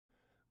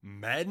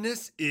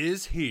Madness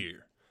is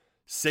here.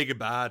 Say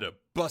goodbye to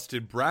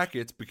busted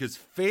brackets because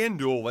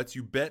FanDuel lets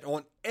you bet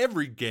on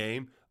every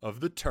game of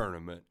the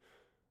tournament.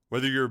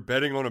 Whether you're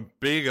betting on a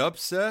big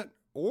upset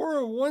or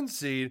a one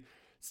seed,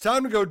 it's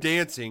time to go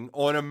dancing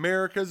on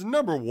America's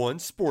 #1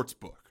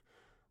 sportsbook.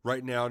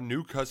 Right now,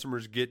 new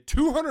customers get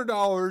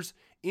 $200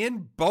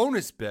 in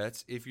bonus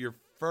bets if your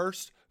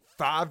first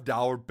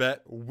 $5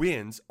 bet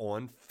wins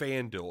on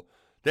FanDuel.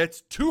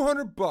 That's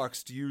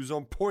 $200 to use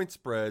on point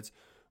spreads,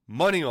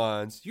 money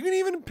lines. You can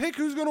even pick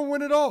who's going to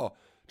win it all.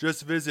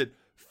 Just visit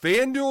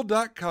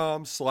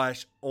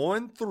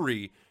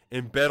FanDuel.com/on3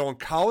 and bet on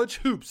college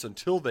hoops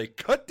until they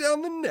cut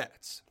down the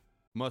nets.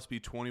 Must be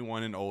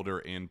 21 and older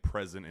and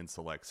present in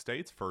select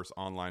states. First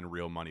online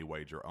real money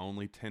wager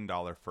only.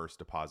 $10 first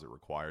deposit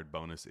required.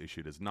 Bonus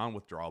issued as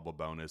non-withdrawable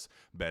bonus.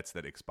 Bets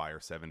that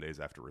expire 7 days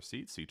after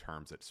receipt. See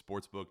terms at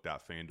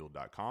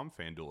sportsbook.fanduel.com.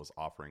 FanDuel is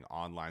offering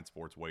online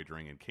sports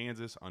wagering in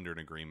Kansas under an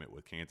agreement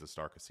with Kansas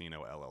Star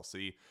Casino,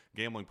 LLC.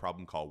 Gambling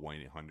problem? Call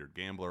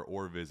 1-800-GAMBLER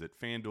or visit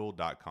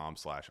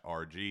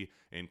fanduel.com/RG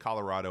in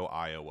Colorado,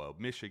 Iowa,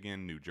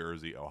 Michigan, New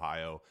Jersey,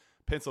 Ohio,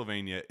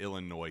 Pennsylvania,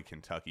 Illinois,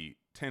 Kentucky,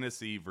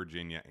 Tennessee,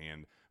 Virginia,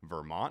 and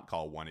Vermont.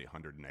 Call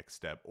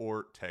 1-800-NEXT-STEP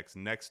or text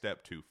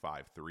NEXT-STEP to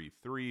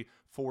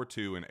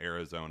 53342 in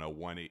Arizona,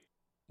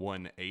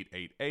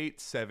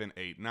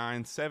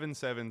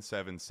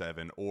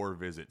 1-888-789-7777 or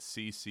visit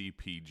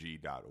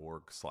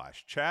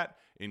ccpg.org/chat.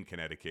 In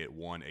Connecticut,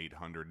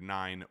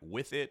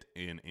 1-800-9-WITH-IT.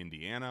 In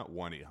Indiana,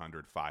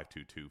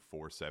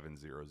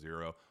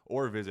 1-800-522-4700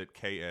 or visit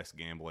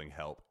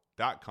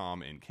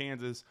ksgamblinghelp.com. In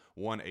Kansas,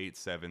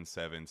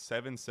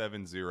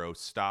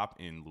 1-877-770-STOP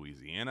in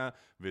Louisiana.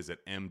 Visit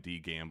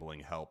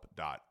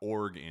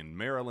mdgamblinghelp.org in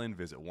Maryland.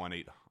 Visit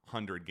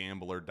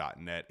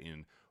 1-800-gambler.net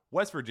in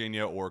West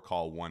Virginia or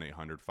call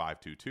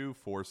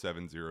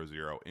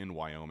 1-800-522-4700 in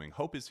Wyoming.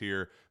 Hope is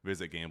here.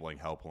 Visit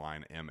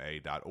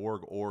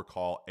gamblinghelplinema.org or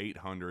call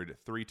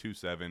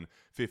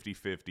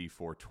 800-327-5050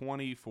 for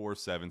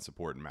 24/7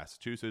 support in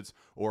Massachusetts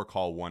or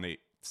call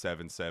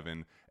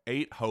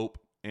 1-877-8-HOPE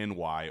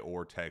NY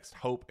or text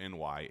Hope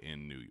NY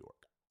in New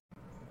York.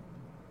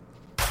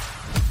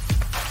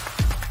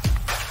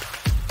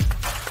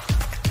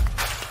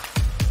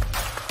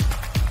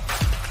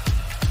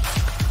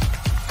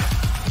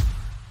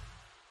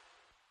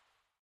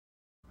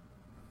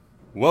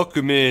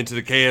 Welcome into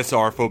the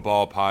KSR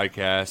Football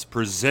Podcast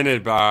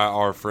presented by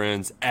our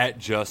friends at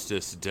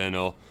Justice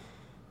Dental.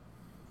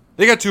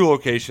 They got 2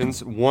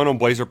 locations, one on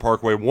Blazer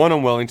Parkway, one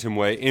on Wellington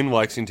Way in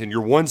Lexington.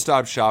 Your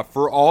one-stop shop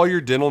for all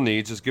your dental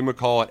needs. Just give them a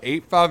call at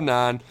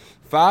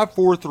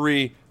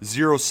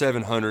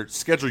 859-543-0700.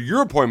 Schedule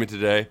your appointment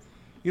today.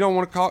 You don't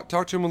want to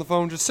talk to them on the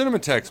phone? Just send them a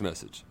text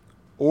message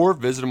or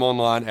visit them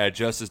online at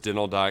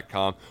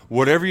justicedental.com.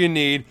 Whatever you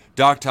need,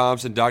 Doc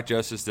Thompson, Doc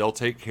Justice, they'll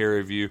take care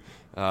of you.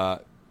 They're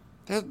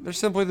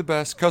simply the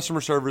best.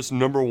 Customer service,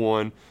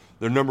 #1.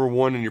 They're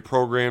 #1 in your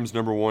programs,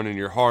 #1 in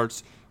your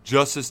hearts.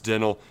 Justice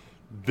Dental.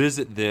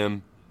 Visit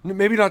them.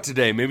 Maybe not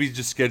today. Maybe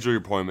just schedule your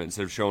appointment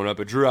instead of showing up.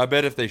 But, Drew, I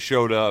bet if you just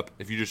showed up,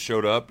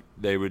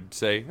 they would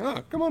say,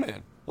 come on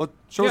in.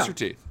 Show us your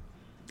teeth.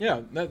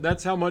 Yeah,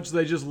 that's how much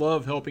they just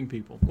love helping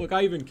people. Look,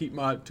 I even keep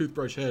my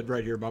toothbrush head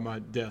right here by my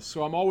desk,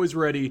 so I'm always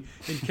ready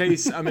in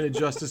case I'm in a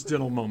Justice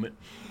Dental moment.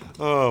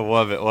 Oh,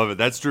 love it, love it.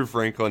 That's Drew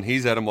Franklin.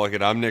 He's Adam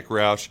Luckett. I'm Nick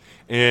Roush.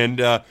 And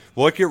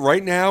Luckett,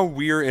 right now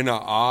we are in an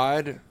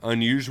odd,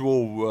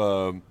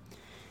 unusual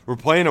we're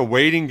playing a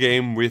waiting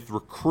game with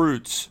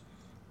recruits,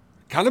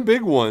 kind of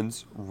big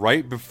ones,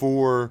 right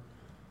before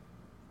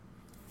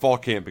fall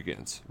camp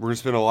begins. We're going to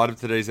spend a lot of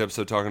today's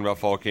episode talking about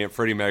fall camp.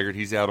 Freddie Maggard,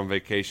 he's out on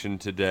vacation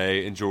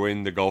today,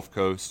 enjoying the Gulf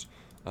Coast.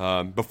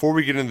 Before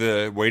we get into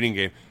the waiting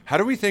game, how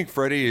do we think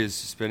Freddie is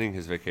spending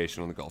his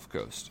vacation on the Gulf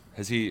Coast?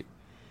 Is he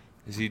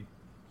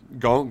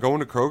going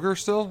to Kroger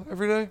still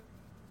every day?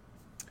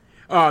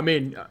 I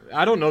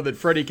don't know that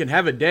Freddie can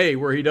have a day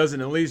where he doesn't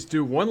at least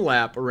do one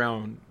lap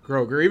around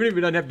Kroger. Even if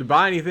he doesn't have to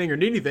buy anything or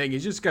need anything,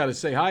 he's just got to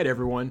say hi to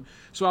everyone.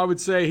 So I would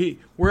say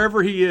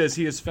wherever he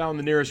has found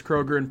the nearest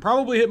Kroger and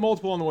probably hit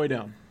multiple on the way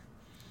down.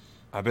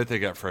 I bet they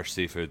got fresh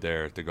seafood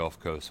there at the Gulf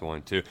Coast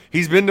one, too.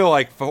 He's been to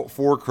like 4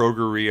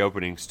 Kroger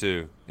reopenings,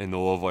 too, in the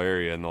Louisville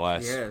area in the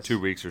last 2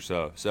 weeks or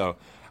so. So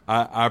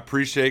I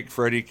appreciate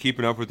Freddie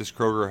keeping up with this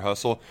Kroger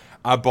hustle.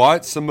 I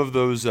bought some of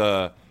those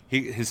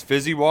his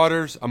fizzy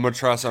waters. I'm gonna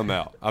try some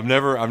out. I've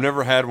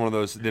never had one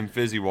of them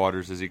fizzy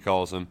waters as he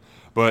calls them,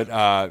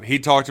 but he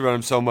talked about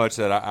them so much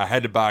that I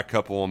had to buy a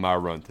couple on my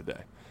run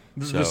today.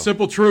 The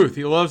Simple Truth.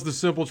 He loves the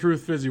Simple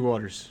Truth fizzy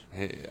waters.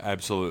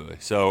 Absolutely.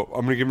 So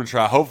I'm gonna give him a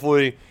try.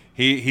 Hopefully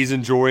he's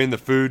enjoying the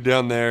food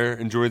down there,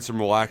 enjoying some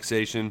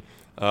relaxation,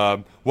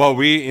 while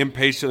we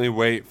impatiently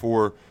wait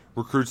for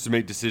recruits to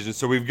make decisions.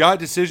 So we've got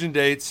decision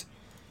dates.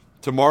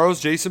 Tomorrow's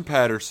Jason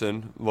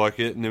Patterson,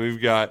 Luckett, and then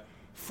we've got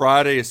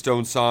Friday is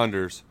Stone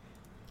Saunders.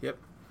 Yep.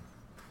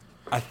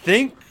 I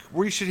think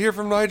we should hear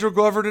from Nigel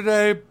Glover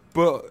today,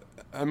 but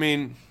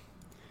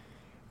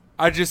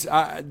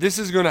this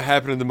is going to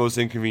happen at the most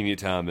inconvenient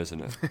time,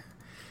 isn't it?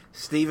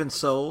 Steven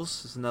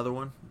Souls is another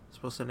one.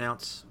 supposed to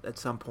announce at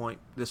some point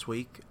this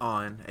week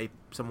on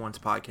someone's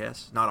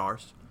podcast, not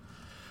ours.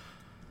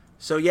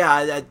 So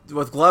yeah,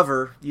 with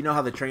Glover, you know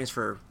how the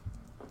transfer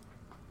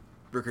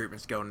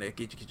recruitments go, Nick.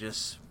 It could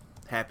just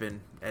happen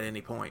at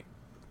any point.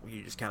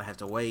 You just kind of have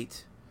to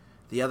wait.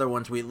 The other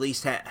ones, we at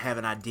least have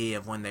an idea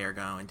of when they are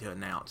going to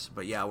announce.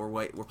 But yeah,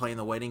 we're playing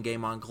the waiting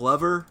game on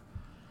Glover,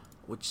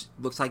 which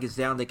looks like it's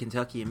down to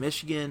Kentucky and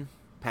Michigan.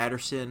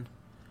 Patterson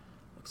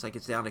looks like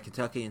it's down to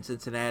Kentucky and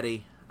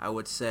Cincinnati. I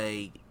would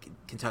say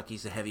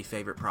Kentucky's a heavy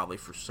favorite probably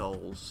for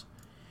Souls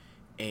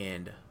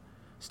and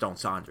Stone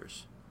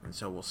Saunders. And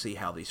so we'll see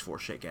how these four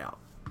shake out.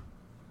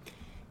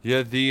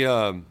 Yeah,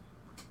 the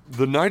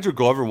Nigel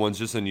Glover one's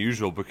just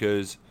unusual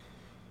because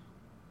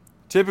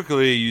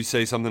typically you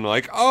say something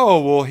like,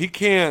 "Oh, well, he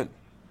can't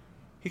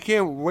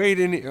wait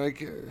any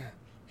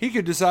he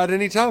could decide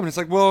any time." And it's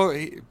like, well,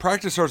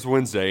 practice starts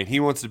Wednesday, and he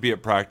wants to be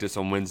at practice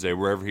on Wednesday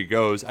wherever he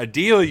goes.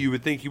 Ideally, you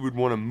would think he would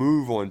want to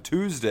move on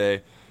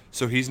Tuesday,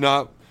 so he's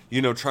not,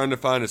 trying to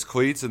find his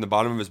cleats in the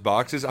bottom of his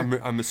boxes.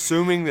 I'm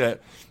assuming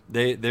that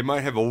they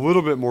might have a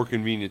little bit more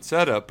convenient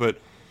setup, but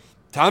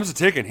time's a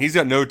ticking. He's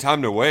got no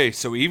time to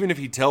waste. So even if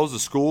he tells the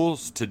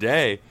schools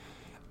today,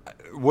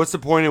 what's the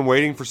point in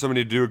waiting for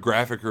somebody to do a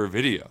graphic or a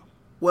video?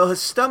 Well,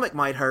 his stomach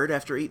might hurt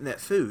after eating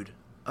that food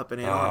up in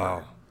Ann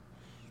Arbor.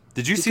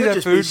 Did you see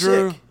that food,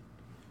 Drew?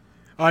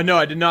 No,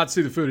 I did not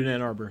see the food in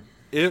Ann Arbor.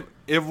 It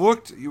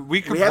looked.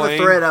 We have a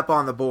thread up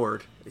on the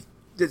board.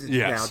 This is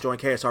Yes. now join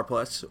KSR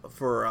Plus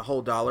for a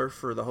whole $1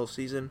 for the whole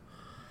season.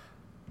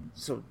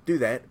 So do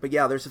that. But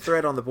yeah, there's a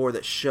thread on the board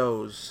that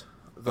shows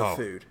the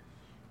food.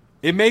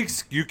 It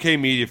makes UK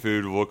media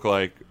food look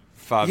like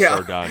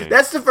five-star dining.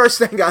 That's the first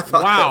thing I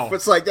thought Wow. of.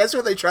 It's like that's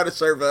what they try to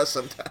serve us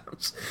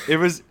sometimes. It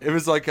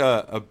was like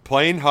a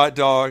plain hot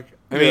dog.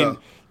 I mean,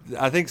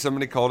 I think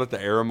somebody called it the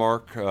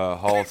Aramark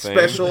Hall of Fame.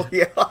 Special,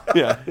 yeah.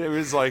 Yeah, it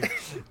was like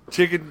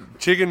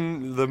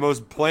chicken, the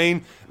most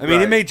plain. I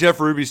mean, it made Jeff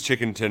Ruby's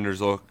chicken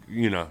tenders look,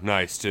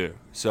 nice too.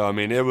 So, I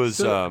mean, it was.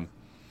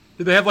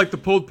 Did they have like the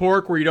pulled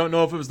pork where you don't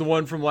know if it was the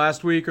one from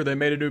last week or they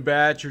made a new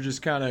batch or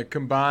just kind of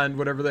combined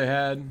whatever they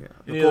had?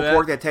 Yeah. The pulled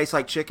pork that tastes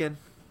like chicken,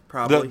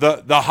 probably.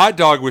 The hot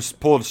dog was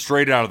pulled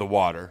straight out of the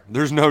water.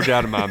 There's no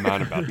doubt in my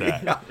mind about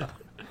that.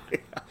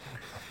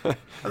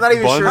 I'm not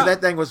even sure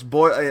that thing was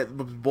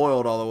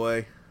boiled all the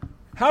way.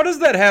 How does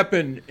that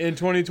happen in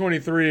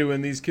 2023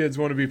 when these kids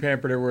want to be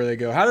pampered everywhere they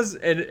go? How does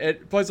at a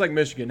place like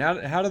Michigan?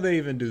 How do they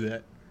even do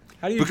that?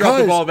 How do you drop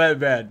the ball that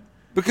bad?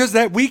 Because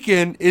that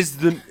weekend it's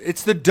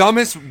the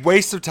dumbest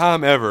waste of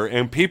time ever,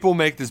 and people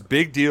make this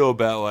big deal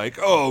about like,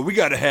 oh, we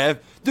got to have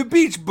the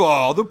beach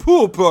ball, the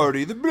pool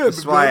party, the blah,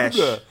 blah, blah,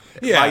 blah.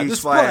 Yeah, the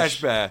splash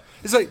pad.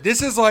 It's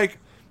like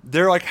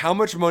they're like, how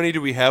much money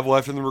do we have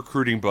left in the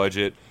recruiting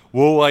budget?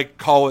 We'll like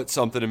call it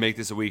something to make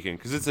this a weekend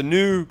because it's a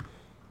new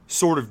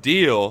sort of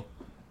deal,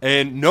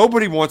 and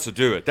nobody wants to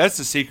do it. That's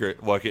the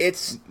secret. Like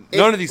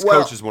none of these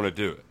coaches want to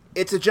do it.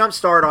 It's a jump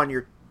start on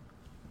your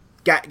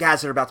guys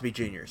that are about to be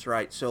juniors,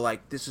 right? So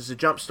like this is a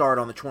jump start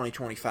on the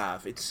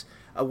 2025. It's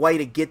a way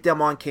to get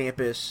them on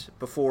campus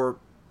before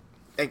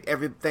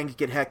everything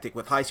get hectic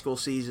with high school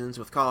seasons,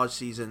 with college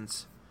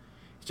seasons.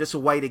 It's just a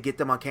way to get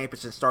them on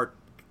campus and start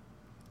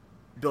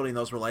building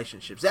those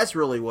relationships. That's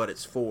really what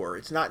it's for.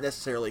 It's not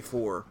necessarily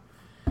for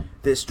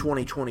this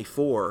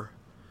 2024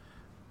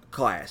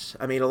 class.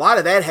 I mean, a lot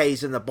of that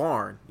hay's in the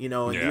barn, and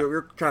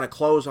you're trying to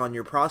close on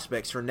your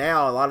prospects. For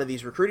now, a lot of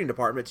these recruiting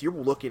departments, you're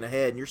looking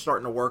ahead and you're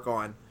starting to work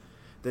on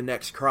the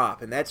next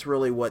crop, and that's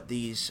really what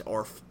these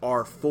are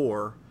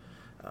for.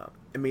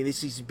 I mean,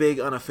 these big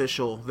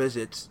unofficial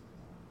visits,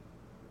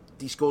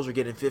 these schools are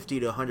getting 50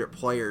 to 100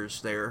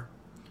 players there.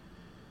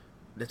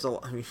 That's a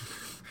lot. I mean,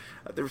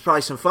 there's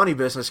probably some funny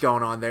business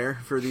going on there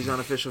for these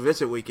unofficial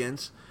visit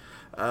weekends.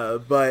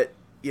 But,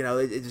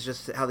 it's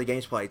just how the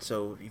game's played.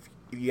 So if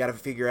you got to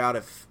figure out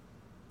if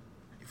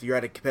you're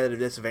at a competitive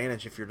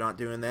disadvantage if you're not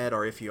doing that,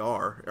 or if you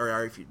are,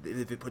 or if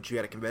it puts you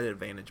at a competitive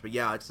advantage. But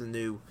yeah, it's a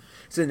new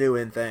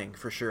in thing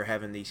for sure,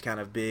 having these kind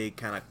of big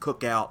kind of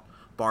cookout,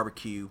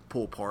 barbecue,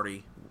 pool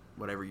party,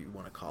 whatever you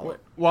want to call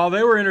it. While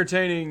they were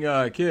entertaining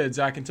kids,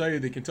 I can tell you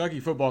the Kentucky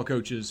football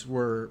coaches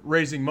were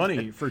raising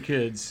money for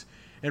kids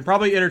and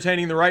probably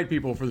entertaining the right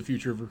people for the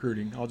future of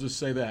recruiting. I'll just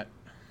say that.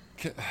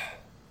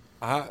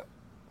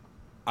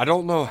 I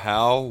don't know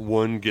how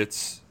one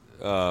gets.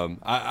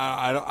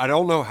 I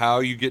don't know how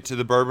you get to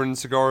the bourbon and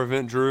cigar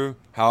event, Drew.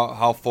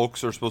 How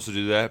folks are supposed to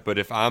do that. But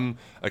if I'm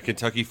a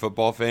Kentucky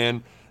football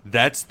fan,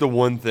 that's the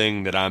one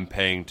thing that I'm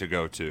paying to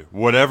go to.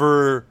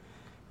 Whatever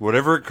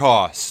it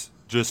costs,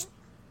 just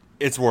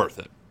it's worth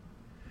it.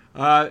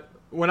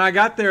 When I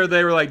got there,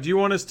 they were like, do you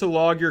want us to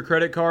log your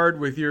credit card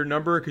with your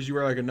number? Because you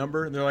wear like a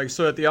number. And they're like,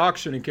 so at the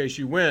auction, in case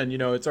you win,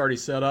 it's already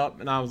set up.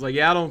 And I was like,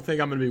 yeah, I don't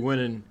think I'm going to be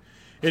winning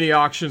any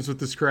auctions with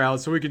this crowd,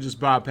 so we can just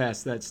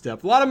bypass that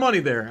step. A lot of money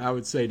there, I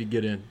would say, to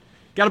get in.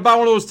 Got to buy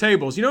one of those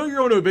tables. You're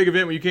going to a big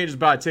event where you can't just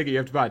buy a ticket. You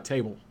have to buy a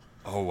table.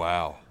 Oh,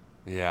 wow.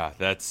 Yeah,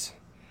 that's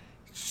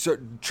so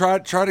try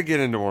to get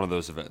into one of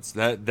those events.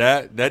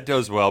 That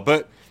does well.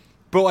 But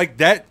like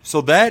that,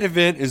 so that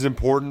event is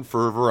important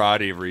for a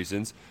variety of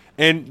reasons.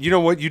 And you know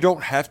what? You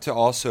don't have to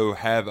also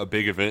have a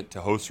big event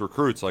to host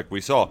recruits like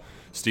we saw.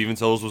 Steven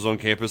Sills was on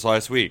campus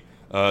last week.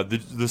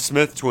 The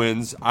Smith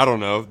twins, I don't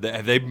know.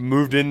 Have they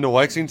moved into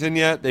Lexington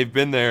yet? They've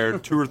been there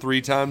 2 or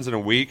 3 times in a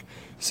week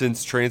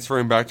since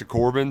transferring back to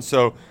Corbin.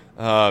 So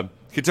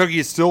Kentucky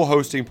is still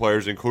hosting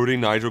players,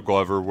 including Nigel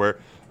Glover, where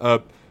I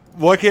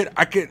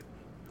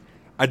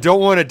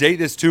don't want to date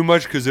this too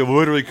much because it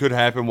literally could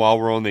happen while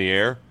we're on the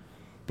air.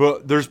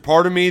 But there's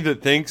part of me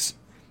that thinks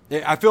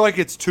I feel like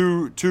it's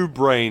two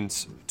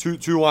lines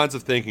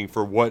of thinking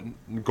for what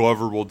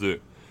Glover will do.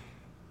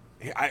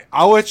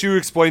 I'll let you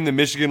explain the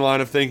Michigan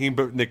line of thinking,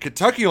 but in the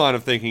Kentucky line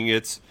of thinking,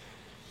 it's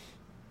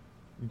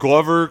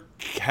Glover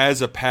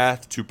has a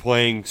path to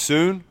playing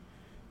soon,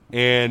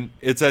 and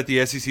it's at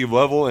the SEC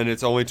level, and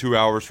it's only 2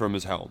 hours from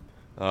his home.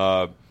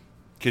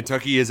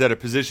 Kentucky is at a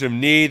position of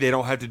need. They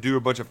don't have to do a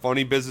bunch of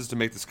funny business to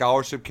make the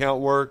scholarship count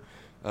work.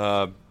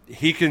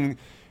 He can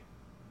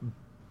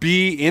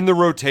be in the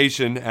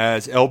rotation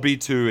as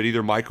LB2 at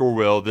either Mike or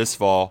Will this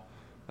fall,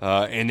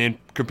 and then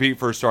compete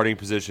for a starting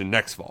position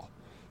next fall.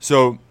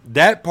 So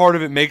that part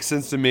of it makes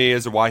sense to me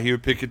as to why he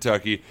would pick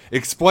Kentucky.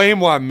 Explain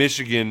why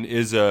Michigan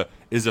is a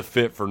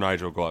fit for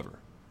Nigel Glover.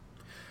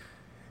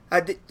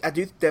 I do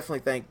definitely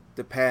think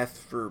the path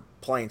for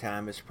playing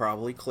time is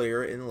probably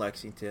clear in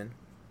Lexington,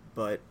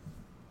 but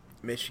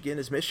Michigan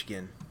is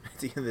Michigan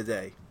at the end of the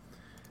day.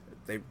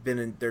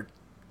 They're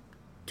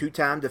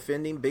 2-time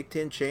defending Big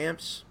Ten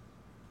champs.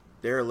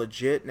 They're a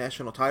legit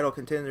national title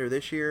contender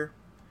this year.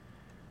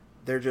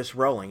 They're just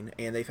rolling,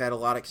 and they've had a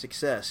lot of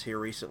success here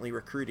recently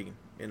recruiting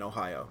in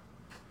Ohio.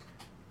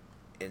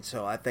 And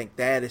so I think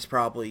that's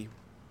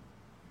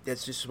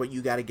just what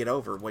you got to get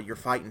over, what you're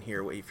fighting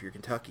here if you're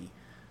Kentucky,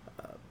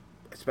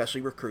 especially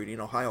recruiting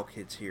Ohio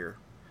kids here.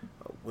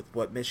 With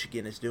what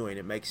Michigan is doing,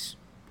 it makes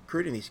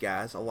recruiting these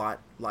guys a lot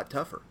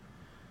tougher.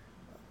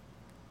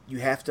 You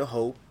have to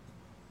hope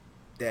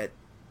that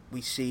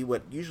we see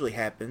what usually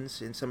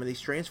happens in some of these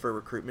transfer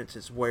recruitments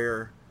is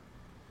where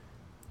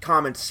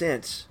common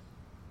sense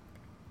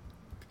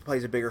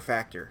plays a bigger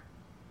factor.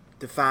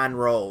 Defined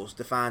roles,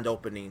 defined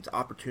openings,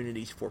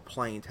 opportunities for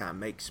playing time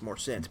makes more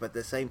sense. But at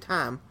the same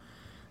time,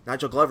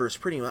 Nigel Glover is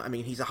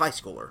he's a high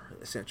schooler,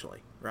 essentially,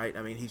 right?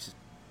 I mean, he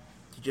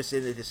just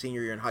ended his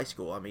senior year in high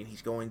school. I mean, he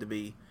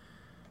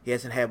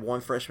hasn't had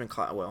one freshman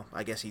class. Well,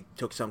 I guess he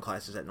took some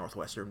classes at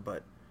Northwestern,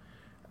 but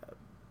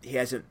he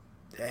hasn't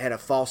had a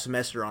fall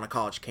semester on a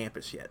college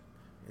campus yet.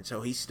 And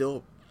so he's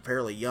still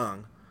fairly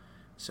young.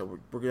 So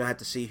we're going to have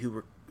to see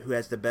who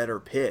has the better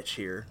pitch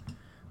here.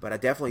 But I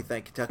definitely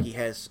think Kentucky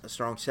has a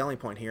strong selling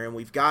point here, and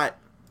we've got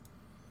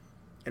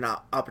an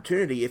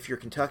opportunity, if you're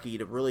Kentucky,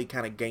 to really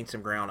kind of gain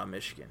some ground on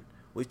Michigan.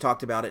 We've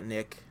talked about it,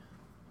 Nick,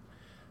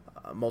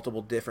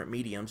 multiple different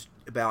mediums,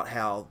 about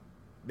how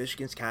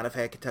Michigan's kind of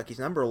had Kentucky's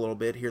number a little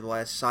bit here the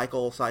last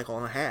cycle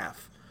and a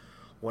half.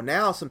 Well,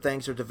 now some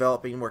things are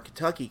developing where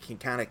Kentucky can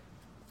kind of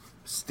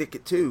stick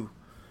it to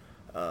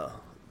the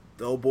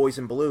old boys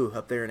in blue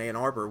up there in Ann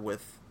Arbor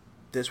with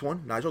this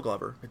one, Nigel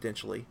Glover,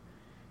 potentially,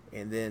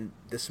 and then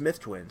the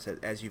Smith twins,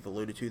 as you've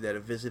alluded to, that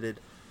have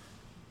visited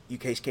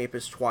UK's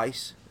campus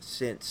twice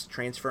since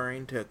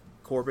transferring to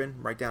Corbin,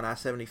 right down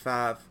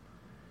I-75.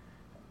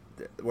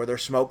 Where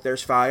there's smoke,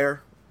 there's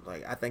fire.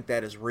 I think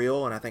that is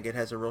real, and I think it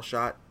has a real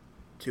shot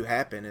to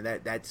happen, and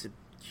that'd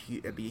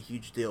be a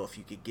huge deal if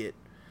you could get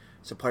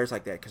some players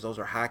like that, because those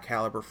are high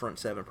caliber front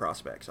seven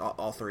prospects,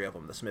 all 3 of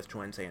them, the Smith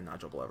twins and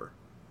Nigel Glover.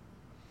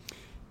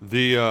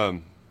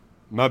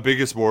 My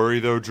biggest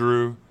worry though,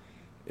 Drew,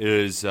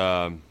 is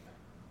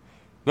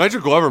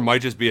Nigel Glover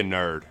might just be a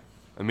nerd.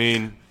 I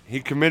mean, he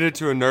committed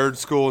to a nerd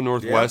school in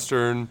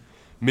Northwestern. Yeah.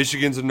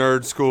 Michigan's a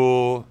nerd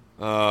school.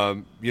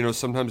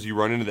 Sometimes you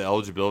run into the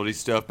eligibility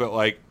stuff,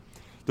 but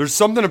there's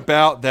something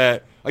about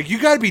that. You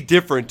got to be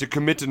different to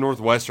commit to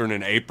Northwestern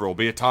in April,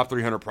 be a top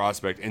 300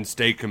 prospect, and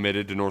stay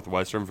committed to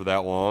Northwestern for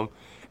that long.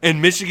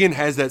 And Michigan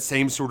has that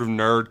same sort of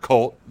nerd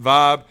cult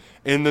vibe.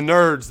 And the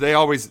nerds,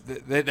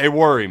 they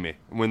worry me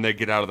when they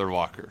get out of their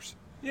lockers.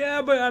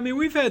 Yeah, but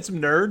we've had some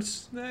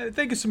nerds.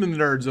 Think of some of the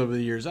nerds over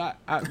the years.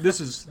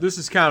 This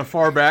is kind of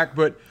far back,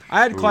 but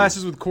I had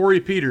classes with Corey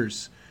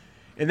Peters.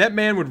 And that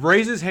man would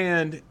raise his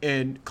hand,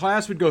 and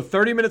class would go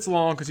 30 minutes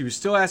long because he was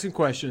still asking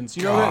questions.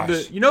 You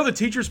know the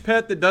teacher's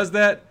pet that does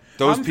that?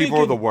 Those people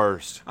are the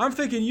worst. I'm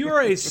thinking, you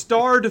are a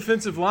star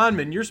defensive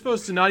lineman. You're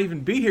supposed to not even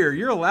be here.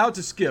 You're allowed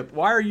to skip.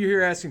 Why are you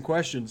here asking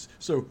questions?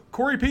 So,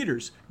 Corey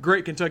Peters,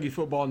 great Kentucky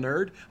football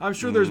nerd. I'm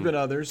sure there's been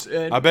others.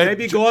 And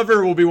maybe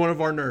Glover will be one of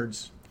our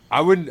nerds.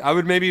 I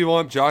would maybe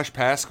lump Josh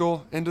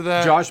Paschal into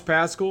that. Josh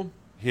Paschal?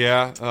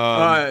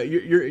 Yeah.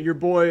 Your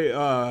boy,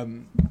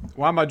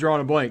 why am I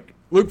drawing a blank?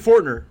 Luke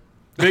Fortner.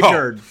 Big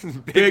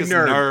nerd. Big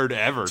nerd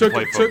ever to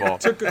play football.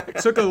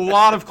 Took a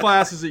lot of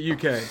classes at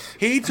UK.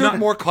 He took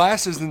more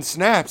classes than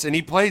snaps, and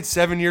he played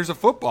 7 years of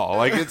football.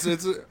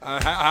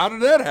 How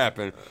did that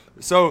happen?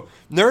 So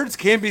nerds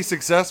can be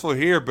successful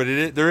here, but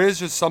there is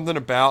just something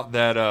about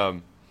that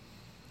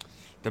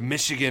the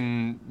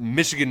Michigan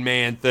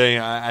man thing.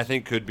 I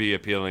think could be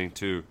appealing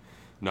to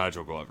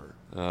Nigel Glover.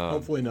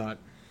 Hopefully not.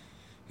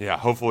 Yeah,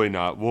 hopefully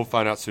not. We'll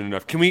find out soon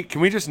enough. Can we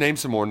just name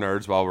some more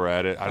nerds while we're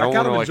at it? I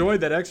kind of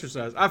enjoyed that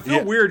exercise. I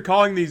feel weird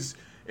calling these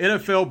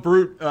NFL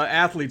brute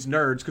athletes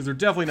nerds because they're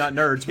definitely not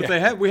nerds,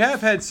 but we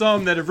have had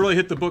some that have really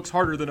hit the books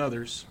harder than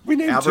others. We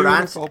named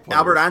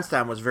Albert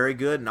Einstein was very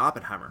good in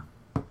Oppenheimer,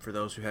 for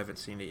those who haven't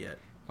seen it yet.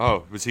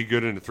 Oh, was he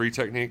good in the 3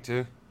 technique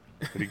too?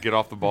 Did he get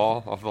off the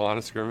ball, off the line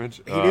of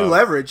scrimmage? He knew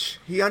leverage.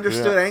 He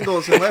understood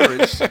angles and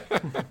leverage.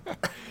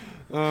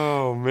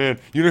 Oh, man.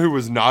 You know who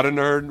was not a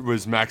nerd?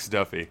 Was Max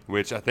Duffy,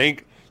 which I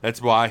think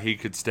that's why he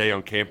could stay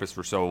on campus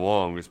for so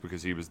long, is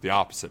because he was the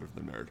opposite of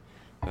the nerd.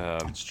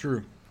 It's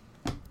true.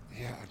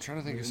 Yeah, I'm trying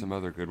to think of some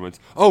other good ones.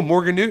 Oh,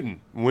 Morgan Newton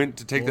went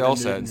to take the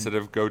LSAT instead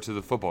of go to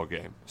the football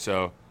game.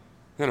 So,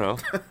 you know.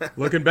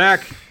 Looking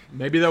back,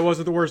 maybe that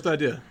wasn't the worst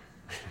idea.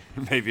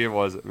 Maybe it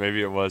wasn't.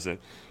 Maybe it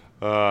wasn't.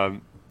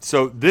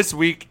 So this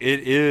week it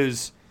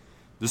is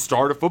the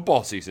start of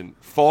football season.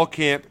 Fall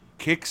camp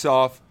kicks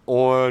off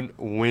on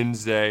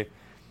Wednesday.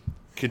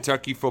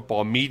 Kentucky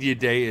football media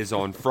day is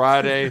on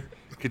Friday.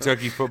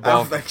 Kentucky football. I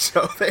don't think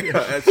so.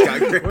 That's Scott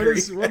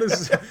Gregory. What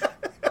is?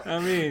 I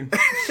mean,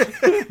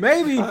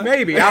 maybe.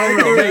 I don't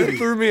know. Maybe. It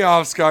threw me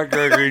off, Scott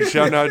Gregory.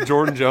 Shouting out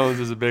Jordan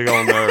Jones is a big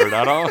old nerd.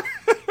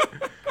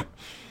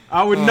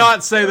 I would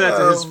not say that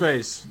to his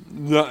face.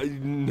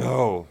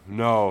 No,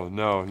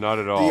 not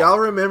at all. Do y'all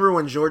remember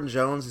when Jordan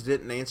Jones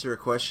didn't answer a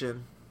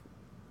question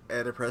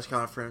at a press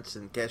conference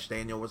and Cash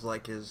Daniel was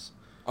like his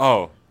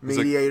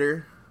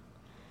mediator?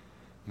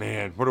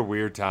 Man, what a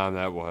weird time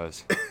that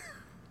was.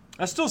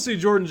 I still see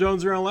Jordan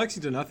Jones around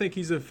Lexington. I think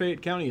he's a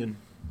Fayette Countyan.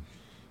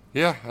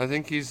 Yeah, I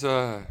think he's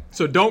So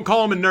don't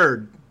call him a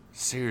nerd.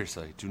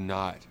 Seriously, do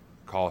not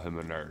call him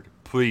a nerd.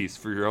 Please,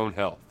 for your own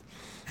health.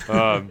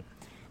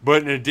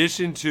 But in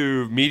addition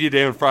to Media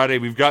Day on Friday,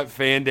 we've got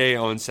Fan Day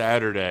on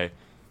Saturday.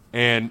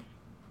 And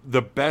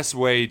the best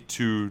way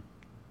to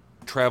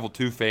travel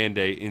to Fan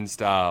Day in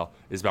style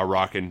is by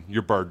rocking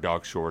your Bird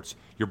Dog shorts,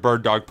 your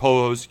Bird Dog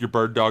polos, your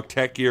Bird Dog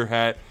tech gear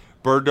hat.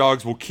 Bird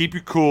Dogs will keep you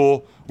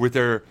cool with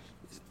their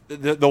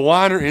the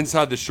liner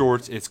inside the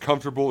shorts. It's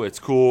comfortable, it's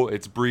cool,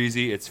 it's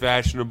breezy, it's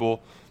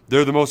fashionable.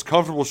 They're the most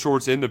comfortable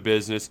shorts in the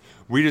business.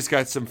 We just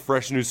got some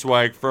fresh new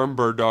swag from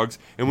Bird Dogs.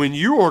 And when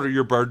you order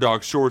your Bird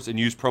Dog shorts and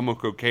use promo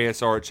code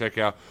KSR at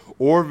checkout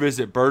or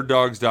visit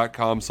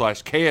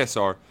birddogs.com/KSR,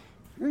 you're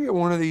going to get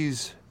one of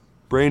these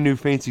brand new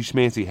fancy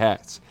schmancy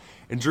hats.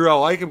 And Drew, I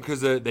like them because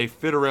they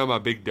fit around my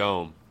big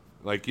dome.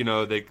 Like, you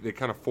know, they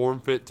kind of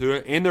form fit to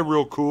it. And they're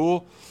real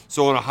cool.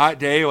 So on a hot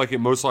day, like it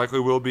most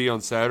likely will be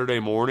on Saturday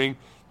morning,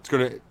 it's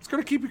gonna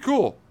keep you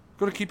cool. It's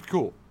going to keep you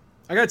cool.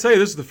 I got to tell you,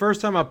 this is the first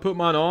time I put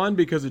mine on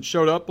because it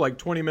showed up like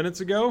 20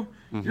 minutes ago.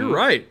 Mm-hmm. You're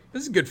right.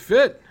 This is a good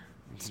fit.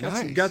 It's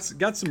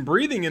got some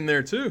breathing in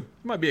there, too. It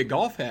might be a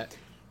golf hat.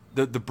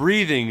 The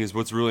breathing is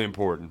what's really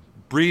important.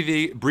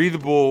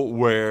 Breathable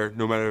wear,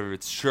 no matter if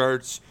it's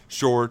shirts,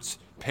 shorts,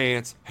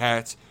 pants,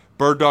 hats.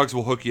 Bird Dogs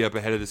will hook you up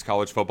ahead of this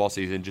college football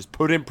season. Just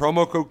put in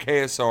promo code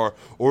KSR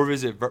or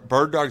visit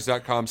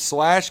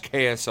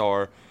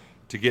birddogs.com/KSR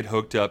to get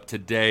hooked up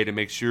today to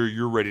make sure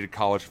you're ready to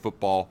college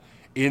football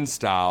in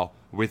style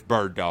with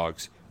Bird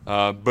Dogs.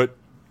 But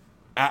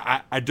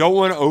I don't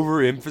want to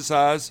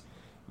overemphasize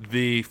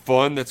the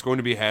fun that's going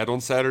to be had on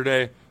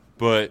Saturday,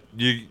 but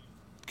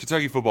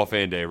Kentucky Football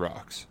Fan Day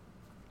rocks.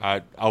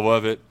 I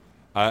love it.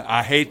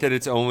 I hate that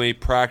it's only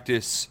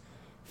practice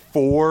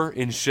 4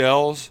 in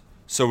shells,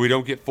 so we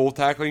don't get full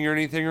tackling or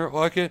anything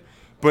like it.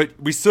 But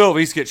we still at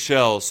least get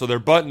shells, so they're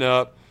button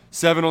up,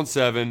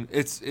 7-on-7.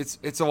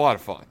 It's a lot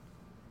of fun.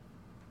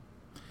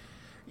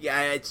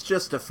 Yeah, it's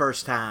just the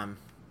first time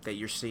that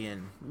you're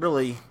seeing,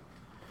 really,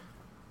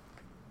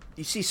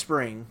 you see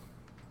spring,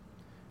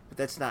 but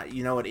that's not,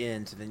 it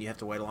ends, and then you have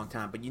to wait a long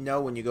time. But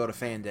when you go to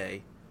Fan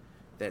Day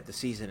that the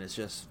season is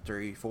just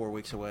 3-4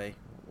 weeks away,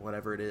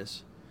 whatever it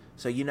is.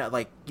 So, you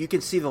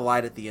can see the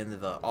light at the end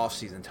of the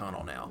off-season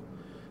tunnel now.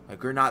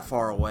 Like, we're not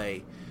far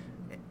away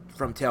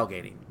from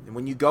tailgating. And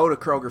when you go to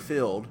Kroger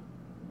Field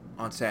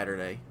on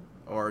Saturday,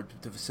 or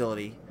the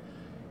facility,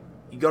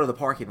 you go to the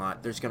parking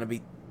lot, there's going to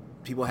be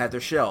people have their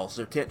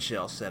tent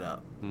shells set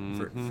up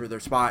for their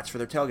spots, for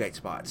their tailgate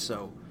spots.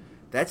 So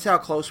that's how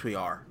close we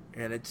are,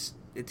 and it's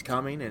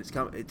coming, and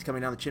it's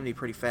coming down the chimney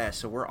pretty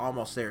fast. So we're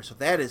almost there. So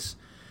that is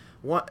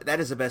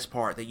the best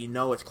part, that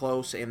it's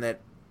close and that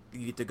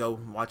you get to go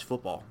watch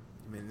football.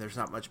 I mean, there's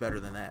not much better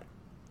than that.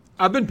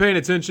 I've been paying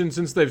attention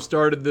since they've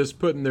started this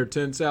putting their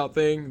tents out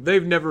thing.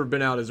 They've never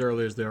been out as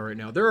early as they are right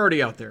now. They're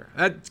already out there.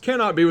 That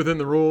cannot be within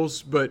the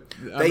rules, but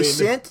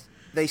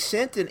They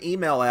sent an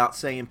email out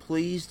saying,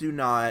 please do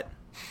not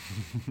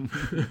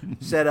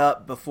set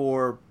up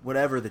before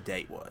whatever the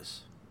date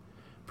was.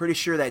 Pretty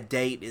sure that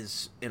date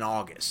is in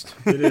August.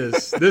 It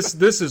is.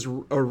 This is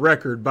a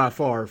record by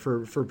far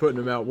for putting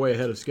them out way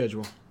ahead of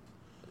schedule.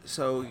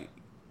 So,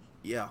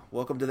 yeah,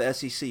 welcome to the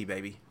SEC,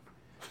 baby.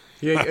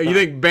 Yeah, you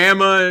think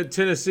Bama,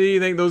 Tennessee, you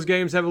think those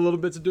games have a little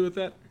bit to do with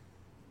that?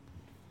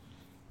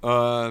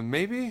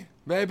 Maybe.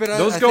 But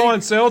those go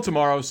on sale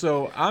tomorrow,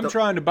 so I'm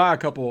trying to buy a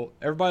couple.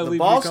 Everybody leave me a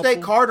couple. The Ball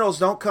State Cardinals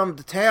don't come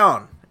to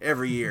town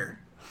every year.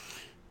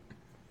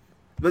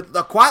 But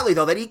quietly,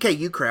 though, that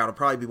EKU crowd will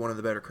probably be one of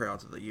the better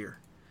crowds of the year.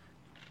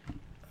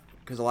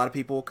 Because a lot of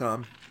people will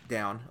come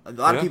down. A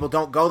lot of people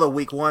don't go to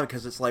week one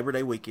because it's Labor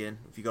Day weekend,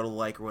 if you go to the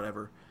lake or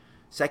whatever.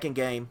 Second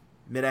game,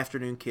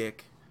 mid-afternoon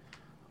kick.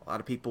 A lot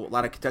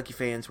of Kentucky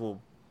fans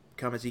will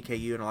come as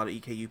EKU, and a lot of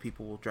EKU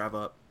people will drive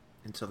up.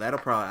 And so that'll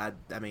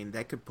probably,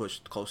 that could push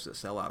close to the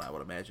sellout, I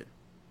would imagine.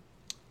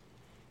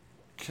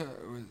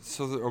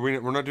 So we're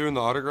not doing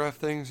the autograph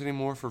things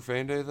anymore for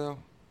Fan Day, though?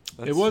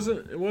 It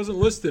wasn't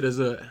listed as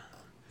an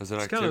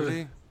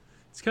activity?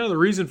 It's kind of the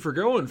reason for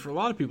going for a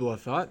lot of people, I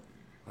thought.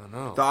 I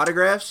know. The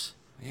autographs?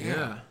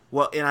 Yeah.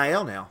 Well,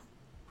 NIL now.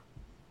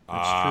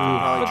 That's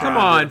true. But come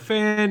on,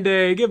 Fan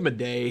Day. Give them a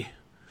day.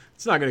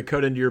 It's not going to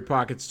cut into your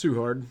pockets too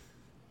hard.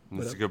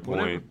 That's a good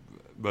point.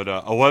 But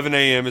 11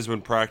 a.m. is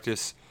when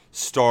practice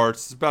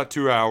starts. It's about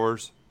 2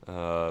 hours.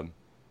 And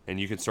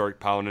you can start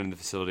piling into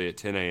the facility at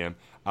 10 a.m.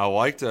 I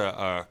liked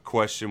a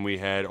question we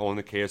had on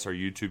the KSR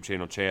YouTube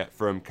channel chat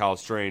from Kyle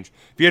Strange.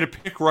 If you had to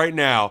pick right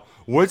now,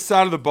 which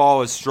side of the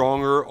ball is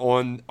stronger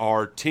on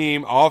our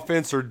team,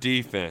 offense or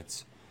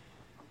defense?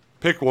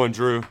 Pick one,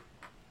 Drew.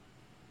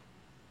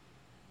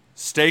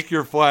 Stake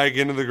your flag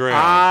into the ground.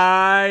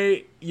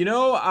 I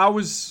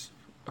was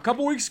a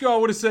couple weeks ago, I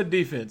would have said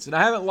defense, and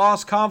I haven't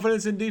lost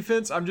confidence in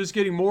defense. I'm just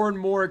getting more and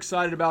more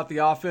excited about the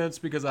offense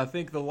because I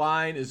think the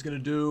line is going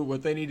to do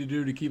what they need to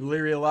do to keep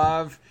Leary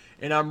alive,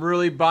 and I'm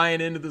really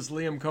buying into this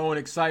Liam Cohen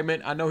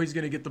excitement. I know he's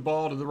going to get the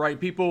ball to the right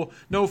people.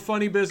 No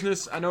funny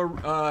business. I know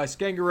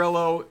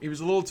Scangarello, he was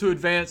a little too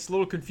advanced, a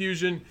little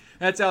confusion.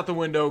 That's out the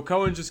window.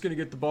 Cohen's just going to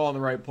get the ball in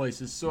the right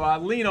places. So I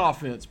lean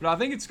offense, but I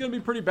think it's going to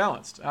be pretty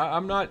balanced.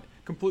 I'm not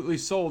completely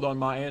sold on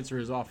my answer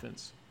as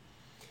offense.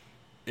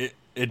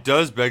 It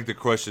does beg the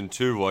question,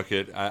 too,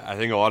 Luckett. I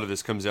think a lot of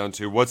this comes down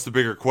to what's the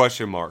bigger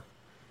question mark,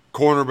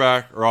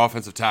 cornerback or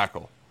offensive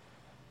tackle?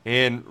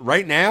 And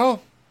right now,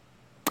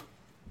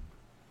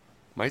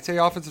 might say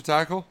offensive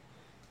tackle.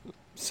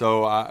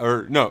 So,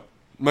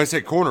 might say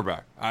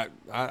cornerback.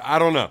 I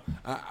don't know.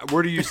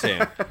 Where do you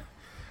stand?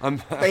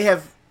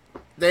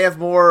 They have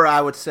more, I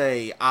would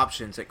say,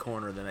 options at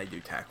corner than they do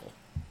tackle.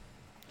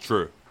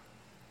 True.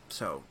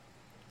 So,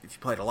 if you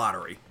played a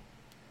lottery,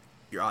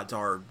 your odds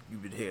are you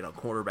would hit on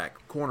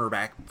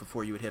cornerback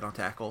before you would hit on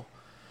tackle.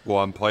 Well,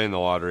 I'm playing the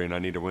lottery and I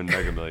need to win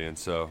Mega Millions,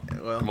 so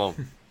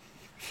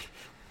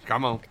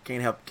come on.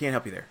 Can't help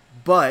you there.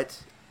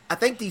 But I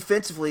think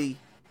defensively,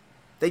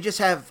 they just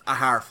have a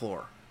higher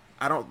floor.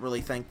 I don't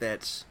really think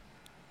that's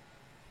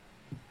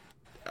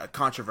a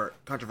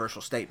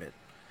controversial statement.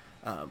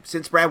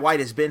 Since Brad White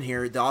has been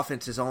here, the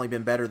offense has only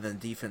been better than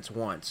the defense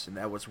once, and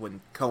that was when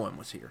Cohen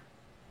was here.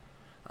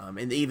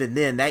 And even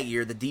then, that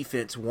year, the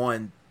defense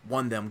won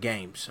them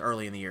games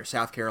early in the year.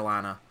 South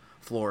Carolina,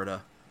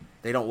 Florida.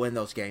 They don't win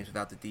those games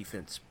without the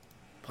defense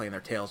playing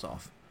their tails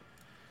off.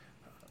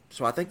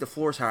 So I think the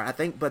floor is higher.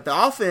 But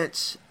the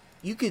offense,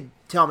 you could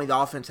tell me the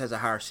offense has a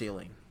higher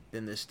ceiling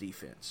than this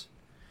defense.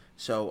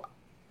 So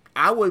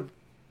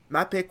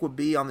my pick would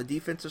be on the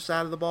defensive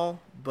side of the ball,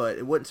 but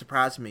it wouldn't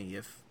surprise me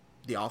if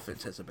the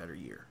offense has a better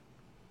year.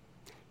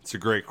 It's a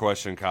great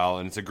question, Kyle,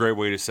 and it's a great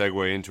way to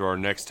segue into our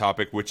next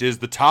topic, which is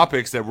the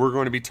topics that we're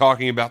going to be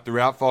talking about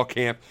throughout fall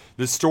camp,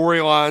 the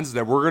storylines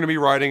that we're going to be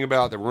writing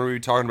about, that we're going to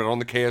be talking about on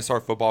the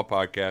KSR Football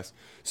Podcast.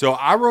 So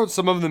I wrote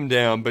some of them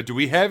down, but do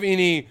we have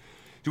any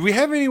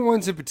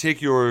ones in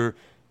particular,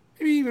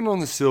 maybe even on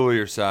the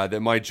sillier side,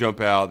 that might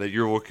jump out that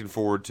you're looking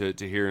forward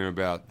to hearing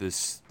about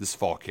this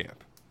fall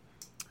camp?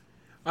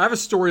 I have a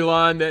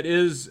storyline that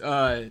is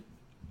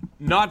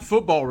not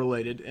football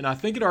related, and I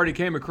think it already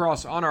came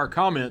across on our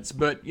comments,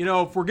 but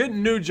if we're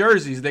getting new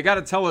jerseys, they got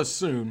to tell us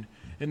soon.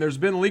 And there's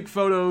been leaked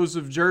photos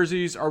of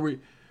jerseys.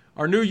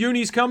 Are new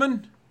unis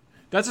coming?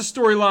 That's a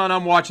storyline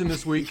I'm watching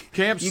this week.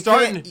 Camp's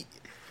starting.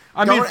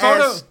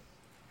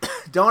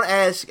 Don't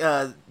ask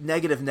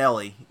negative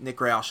Nelly, Nick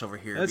Roush over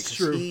here. That's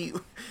true. He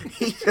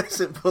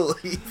doesn't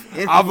believe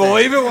anything. I'll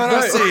believe it when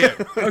I see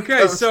it.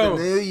 Okay, so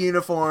new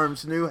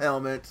uniforms, new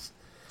helmets.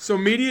 So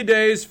media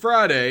day is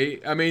Friday.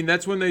 I mean,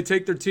 that's when they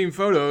take their team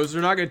photos.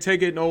 They're not going to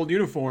take it in old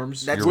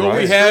uniforms. That's true.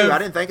 I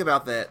didn't think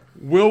about that.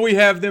 Will we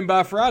have them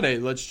by Friday?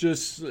 Let's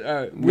just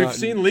we've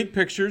seen leaked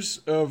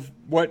pictures of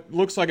what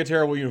looks like a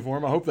terrible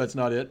uniform. I hope that's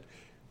not it.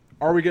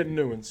 Are we getting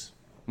new ones?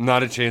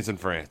 Not a chance in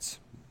France.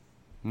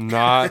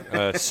 Not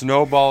a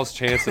snowball's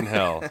chance in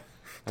hell.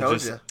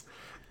 Told you.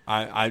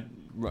 I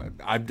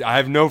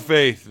have no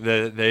faith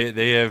that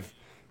they have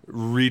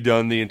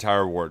redone the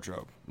entire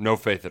wardrobe. No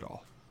faith at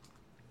all.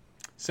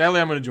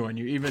 Sadly, I'm going to join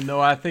you, even though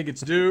I think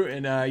it's due.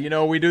 And,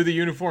 we do the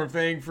uniform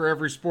thing for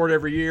every sport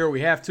every year. We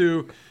have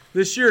to.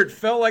 This year, it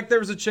felt like there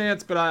was a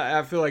chance, but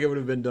I feel like it would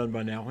have been done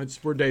by now.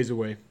 We're days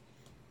away.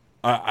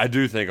 I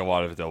do think a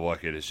lot of it, though,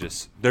 look, it is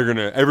just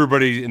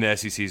everybody in the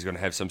SEC is going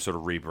to have some sort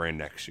of rebrand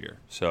next year.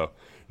 So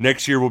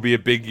next year will be a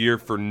big year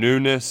for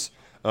newness.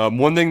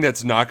 One thing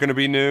that's not going to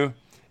be new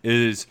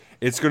is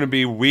it's going to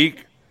be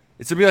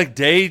like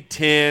day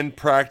 10,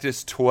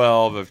 practice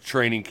 12 of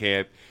training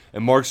camp.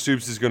 And Mark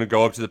Stoops is going to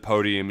go up to the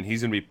podium, and he's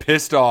going to be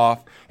pissed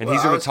off, and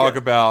he's going to talk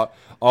about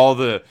all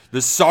the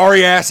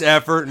sorry ass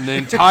effort and the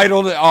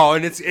entitled.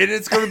 And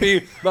it's going to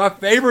be my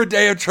favorite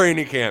day of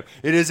training camp.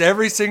 It is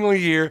every single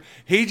year.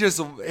 He just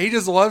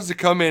loves to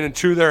come in and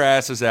chew their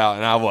asses out,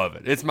 and I love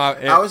it.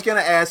 I was going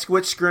to ask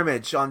which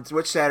scrimmage on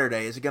which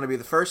Saturday. Is it going to be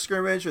the first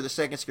scrimmage or the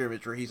second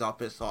scrimmage where he's all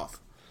pissed off?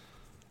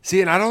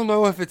 See, and I don't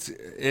know if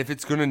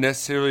it's going to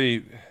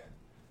necessarily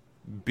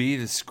be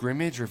the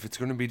scrimmage or if it's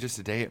going to be just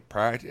a day at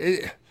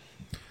practice.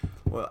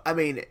 Well, I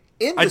mean,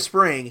 in the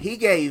spring, he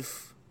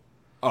gave.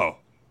 Oh.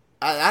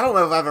 I don't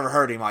know if I've ever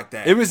heard him like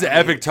that. It was the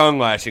epic tongue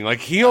lashing. Like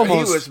he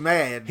was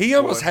mad. He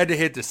almost had to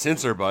hit the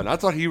censor button. I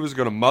thought he was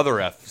going to mother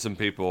F some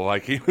people.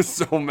 Like he was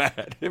so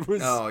mad. It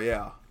was. Oh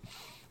yeah.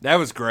 That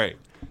was great.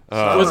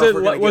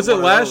 Was it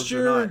last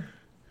year?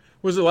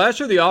 Was it last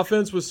year the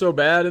offense was so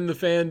bad in the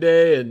fan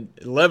day and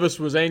Levis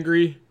was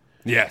angry?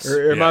 Yes.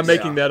 Or am I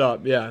making that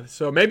up? Yeah.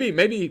 So maybe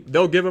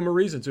they'll give him a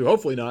reason to.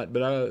 Hopefully not.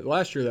 But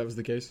last year that was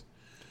the case.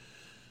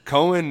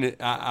 Cohen,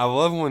 I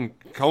love when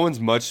Cohen's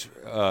much.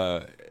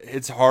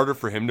 It's harder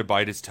for him to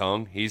bite his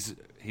tongue.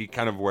 He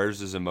kind of wears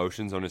his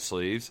emotions on his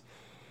sleeves.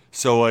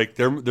 So like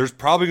there's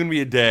probably going to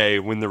be a day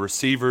when the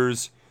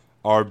receivers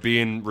are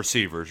being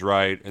receivers,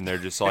 right? And they're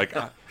just like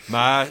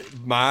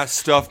my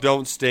stuff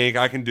don't stink.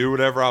 I can do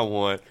whatever I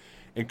want.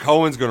 And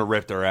Cohen's going to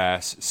rip their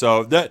ass.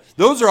 So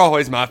those are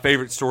always my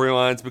favorite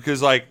storylines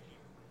because like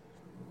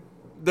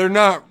they're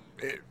not.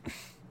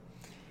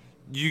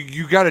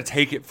 You got to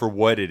take it for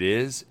what it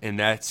is, and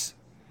that's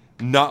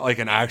not like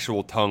an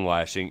actual tongue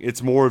lashing.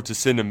 It's more of to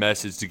send a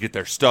message to get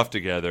their stuff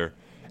together,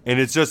 and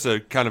it's just a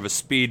kind of a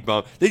speed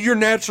bump that you're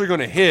naturally going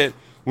to hit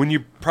when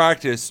you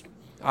practice.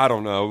 I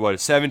don't know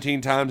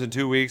 17 times in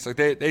 2 weeks. Like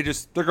they're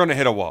going to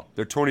hit a wall.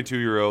 They're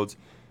 22-year-olds.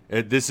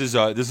 This is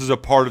a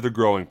part of the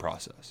growing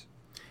process.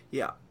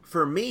 Yeah,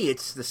 for me,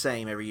 it's the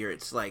same every year.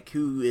 It's like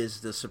who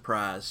is the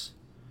surprise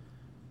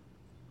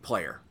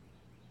player?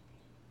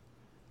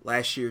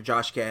 Last year,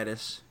 Josh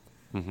Gaddis.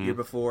 Year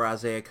before,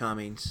 Isaiah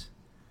Cummings.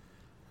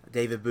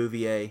 David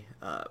Bouvier,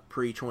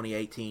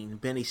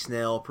 pre-2018. Benny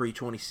Snell,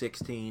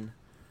 pre-2016.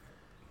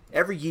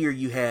 Every year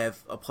you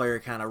have a player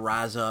kind of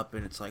rise up,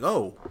 and it's like,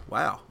 oh,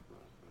 wow.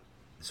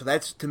 So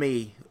that's, to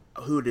me,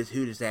 who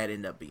does that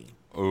end up being?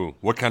 Oh,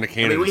 what kind of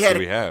candidates do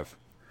we have?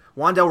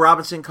 Wandale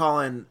Robinson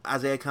calling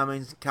Isaiah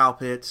Cummings, Kyle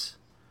Pitts.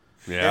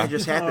 Yeah. That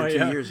just happened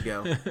 2 years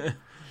ago.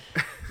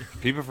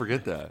 People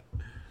forget that.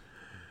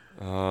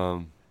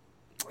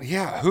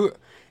 Yeah, who?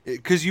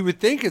 Because you would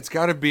think it's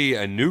got to be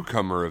a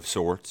newcomer of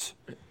sorts.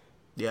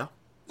 Yeah.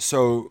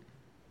 So,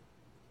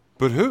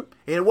 but who?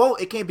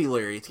 It can't be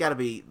Leary. It's got to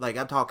be like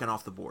I'm talking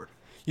off the board.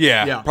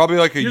 Yeah, probably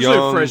like usually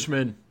young a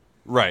freshman,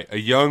 right? A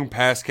young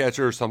pass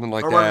catcher or something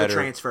like or that. one of the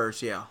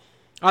transfers. Yeah.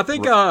 I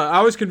think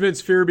I was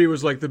convinced Fearby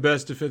was like the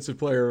best defensive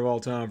player of all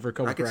time for a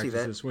couple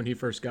practices when he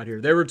first got here.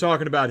 They were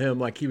talking about him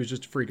like he was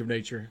just a freak of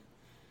nature.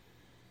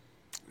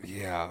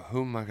 Yeah,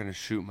 who am I going to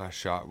shoot my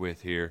shot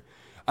with here?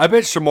 I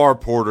bet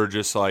Shamar Porter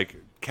just like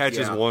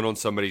catches one on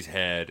somebody's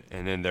head,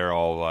 and then they're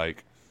all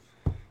like,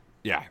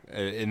 yeah,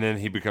 and then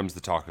he becomes the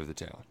talk of the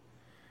town.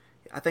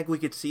 I think we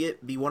could see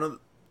it be one of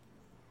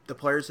the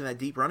players in that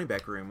deep running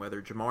back room,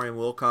 whether Jamarian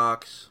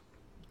Wilcox,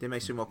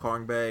 Demesumo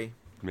Kongbe.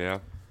 Yeah.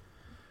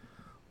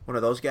 One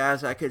of those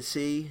guys I could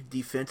see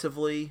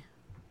defensively.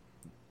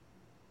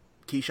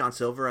 Keyshawn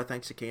Silver, I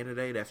think, is a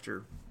candidate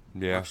after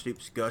Mark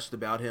Stoops gushed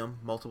about him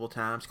multiple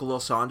times. Khalil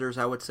Saunders,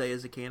 I would say,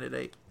 is a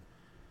candidate.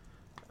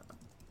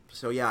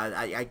 So, yeah,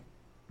 I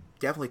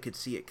definitely could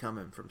see it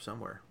coming from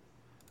somewhere.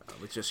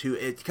 It's just who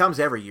it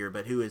comes every year,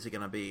 but who is it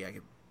going to be?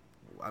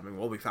 I mean,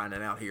 we'll be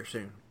finding out here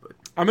soon. But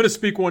I'm going to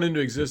speak one into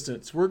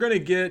existence. We're going to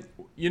get,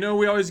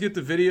 we always get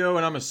the video,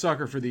 and I'm a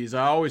sucker for these.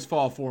 I always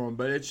fall for them,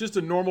 but it's just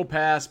a normal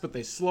pass, but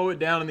they slow it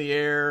down in the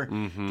air,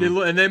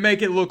 and they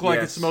make it look like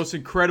it's the most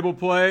incredible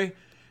play.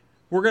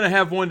 We're going to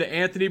have one to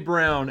Anthony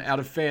Brown out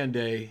of Fan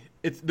Day.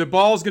 The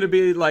ball's going to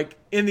be like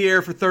in the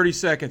air for 30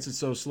 seconds. It's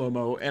so slow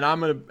mo, and I'm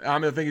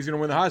gonna think he's going to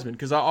win the Heisman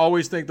because I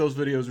always think those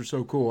videos are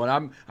so cool.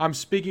 And I'm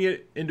speaking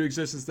it into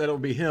existence that it'll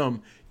be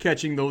him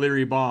catching the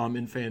Leary bomb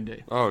in Fan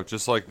Day. Oh,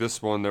 just like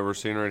this one that we're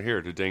seeing right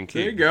here to Dane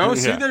Key. There you go.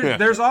 See,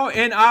 there's all,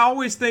 and I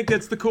always think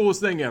that's the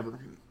coolest thing ever.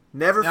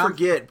 Never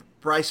forget,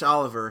 Bryce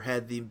Oliver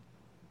had the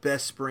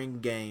best spring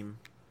game,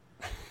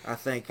 I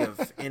think,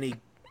 of any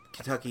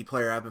Kentucky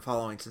player I've been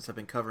following since I've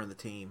been covering the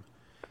team.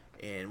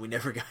 And we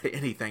never got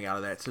anything out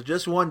of that. So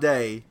just one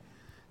day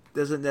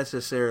doesn't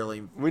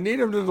necessarily... We need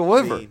him to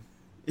deliver.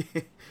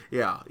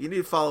 Yeah, you need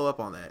to follow up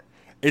on that.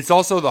 It's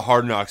also the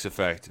Hard Knocks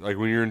effect. Like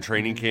when you're in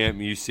training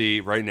camp, you see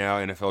right now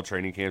NFL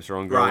training camps are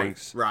ongoing.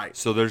 Right.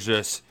 So there's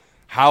just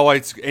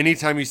highlights.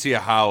 Anytime you see a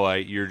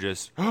highlight, you're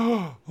just,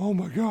 oh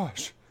my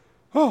gosh.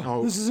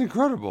 Oh, this is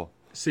incredible.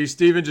 See,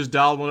 Steven just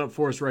dialed one up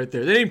for us right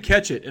there. They didn't even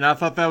catch it, and I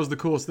thought that was the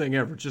coolest thing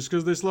ever, just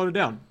because they slowed it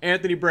down.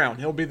 Anthony Brown,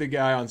 he'll be the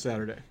guy on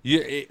Saturday.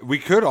 Yeah, we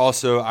could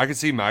also, I could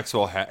see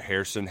Maxwell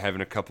Harrison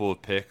having a couple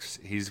of picks.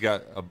 He's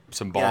got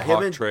some ball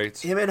hawk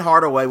traits. Him and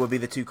Hardaway would be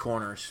the two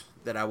corners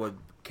that I would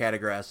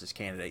categorize as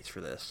candidates for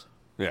this.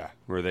 Yeah,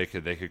 where they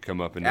could come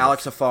up and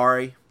Alex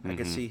Afari, I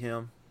could see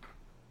him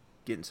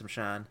getting some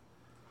shine.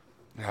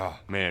 Oh,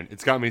 man,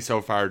 it's got me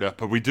so fired up.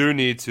 But we do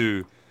need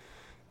to,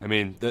 I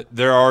mean,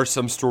 there are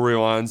some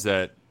storylines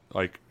that,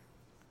 like,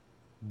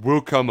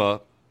 will come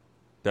up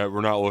that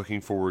we're not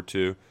looking forward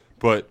to.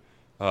 But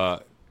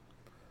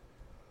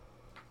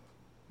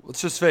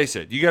let's just face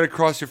it. You got to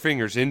cross your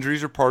fingers.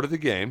 Injuries are part of the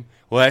game.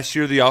 Last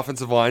year, the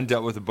offensive line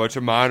dealt with a bunch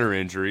of minor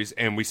injuries,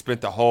 and we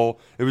spent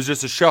it was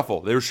just a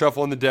shuffle. They were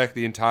shuffling the deck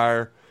the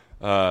entire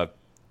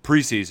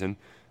preseason.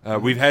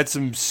 We've had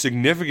some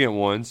significant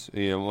ones.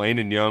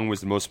 Landon Young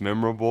was the most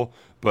memorable,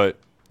 but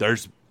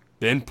there's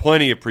been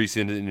plenty of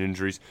preseason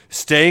injuries.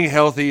 Staying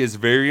healthy is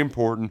very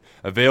important.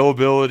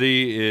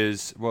 Availability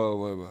is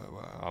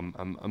I'm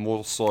a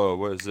little slow.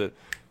 What is it?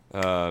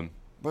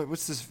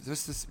 What's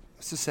this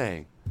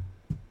saying?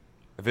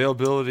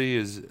 Availability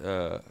is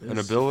an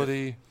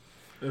ability.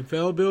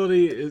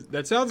 Availability is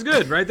that sounds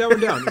good. Write that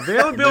one down.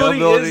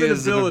 Availability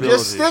is an ability.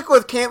 Just stick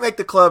with can't make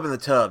the club in the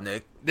tub,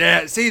 Nick.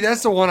 Yeah, see,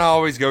 that's the one I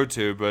always go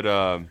to, but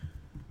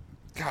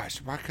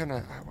gosh, why couldn't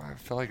I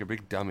feel like a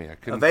big dummy. I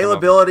couldn't.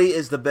 Availability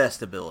is the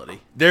best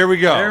ability. There we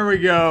go. There we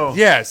go.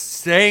 Yes,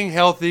 staying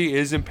healthy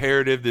is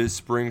imperative this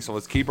spring, so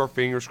let's keep our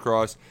fingers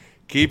crossed,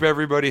 keep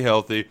everybody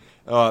healthy,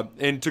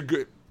 and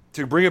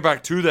to bring it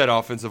back to that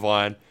offensive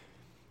line,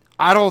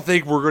 I don't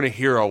think we're going to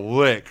hear a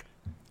lick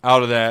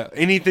out of that,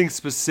 anything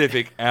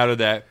specific out of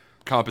that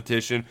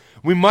competition.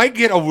 We might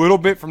get a little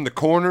bit from the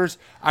corners.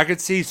 I could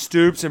see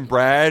Stoops and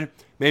Brad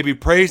maybe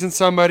praising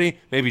somebody,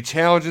 maybe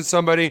challenging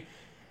somebody.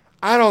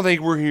 I don't think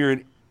we're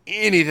hearing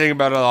anything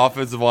about an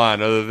offensive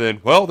line other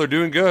than, well, they're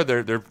doing good.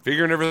 They're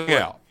figuring everything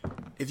out.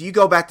 If you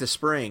go back to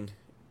spring,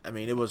 I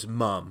mean, it was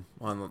Mum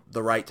on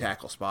the right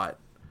tackle spot.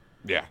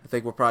 Yeah. I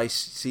think we'll probably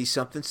see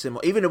something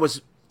similar. Even it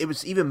was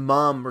even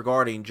Mum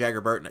regarding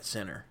Jagger Burton at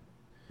center.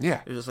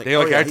 Yeah. It was just like,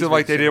 they acted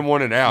like they didn't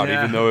want it out,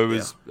 Yeah. even though it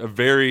was a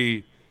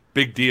very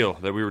big deal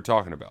that we were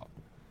talking about.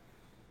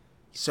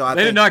 So I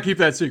They did not keep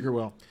that secret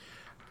well.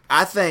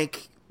 I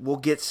think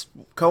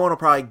Cohen will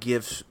probably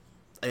give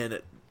an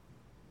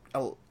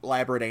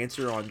elaborate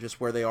answer on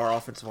just where they are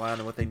offensive line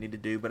and what they need to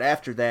do. But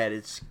after that,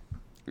 it's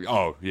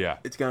Oh, yeah.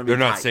 It's gonna be They're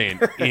not tight. saying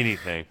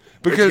anything.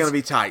 it's going to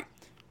be tight.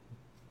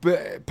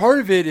 But part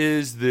of it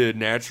is the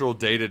natural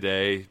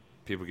day-to-day.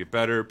 People get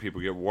better, people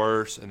get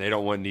worse, and they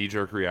don't want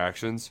knee-jerk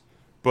reactions.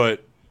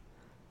 But,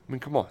 I mean,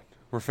 come on.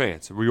 We're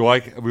fans. We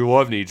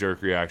love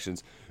knee-jerk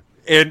reactions.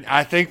 And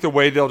I think the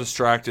way they'll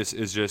distract us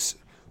is just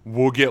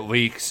we'll get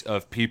leaks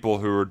of people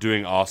who are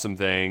doing awesome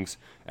things.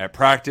 At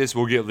practice,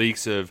 we'll get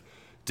leaks of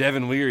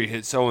Devin Leary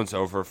hit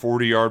so-and-so for a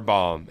 40-yard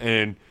bomb.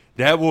 And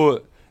that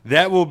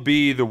will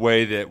be the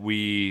way that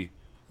we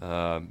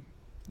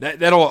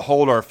that'll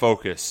hold our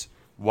focus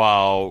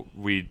while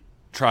we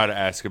try to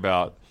ask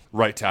about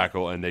right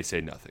tackle and they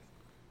say nothing.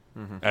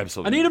 I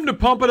Absolutely. need them to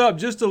pump it up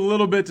just a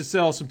little bit to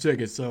sell some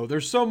tickets, though.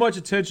 There's so much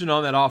attention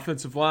on that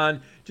offensive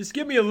line. Just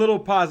give me a little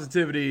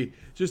positivity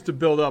just to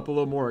build up a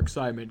little more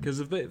excitement. Because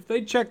if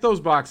they check those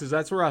boxes,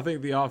 that's where I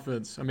think the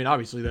offense – I mean,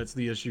 obviously that's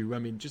the issue. I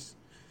mean, just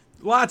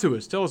lie to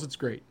us. Tell us it's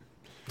great.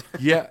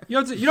 Yeah.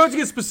 You don't have to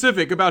get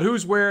specific about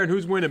who's where and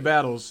who's winning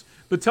battles,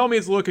 but tell me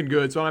it's looking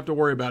good so I don't have to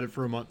worry about it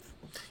for a month.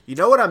 You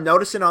know what I'm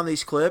noticing on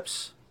these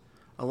clips?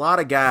 A lot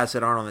of guys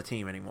that aren't on the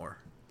team anymore.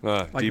 D.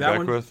 that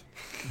one? Beckwith.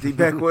 D.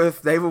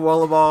 Beckwith, David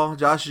Wollaball,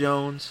 Josh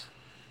Jones.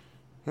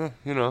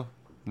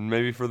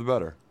 Maybe for the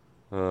better.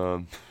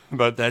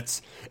 But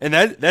that's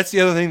the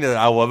other thing that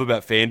I love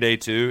about Fan Day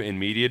too and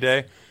Media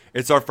Day.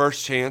 It's our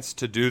first chance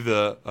to do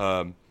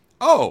the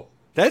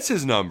that's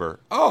his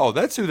number. Oh,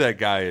 that's who that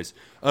guy is.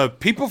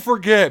 People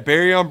forget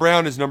Barryon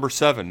Brown is number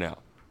 7 now.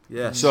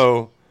 Yes.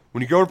 So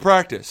when you go to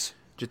practice,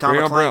 Jatama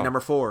Barryon McClain, Brown. number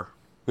 4.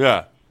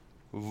 Yeah.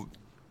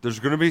 There's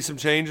going to be some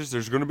changes.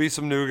 There's going to be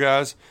some new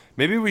guys.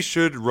 Maybe we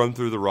should run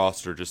through the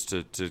roster just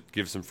to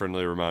give some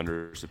friendly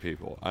reminders to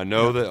people. I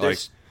know that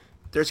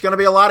There's going to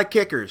be a lot of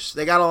kickers.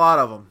 They got a lot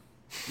of them.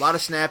 A lot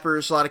of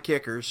snappers, a lot of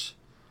kickers.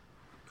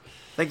 I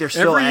think they're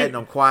still adding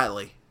them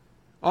quietly.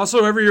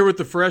 Also, every year with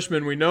the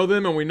freshmen, we know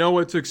them and we know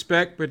what to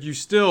expect, but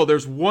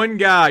there's one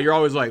guy you're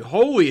always like,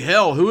 holy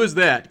hell, who is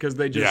that? Because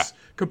they just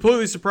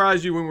completely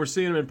surprise you when we're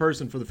seeing them in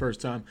person for the first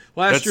time.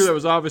 Last year, that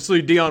was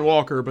obviously Deion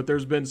Walker, but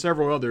there's been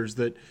several others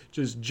that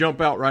just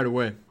jump out right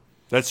away.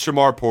 That's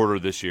Shamar Porter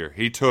this year.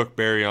 He took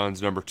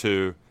Barryon's number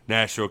 2,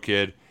 Nashville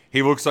kid.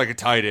 He looks like a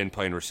tight end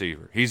playing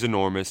receiver. He's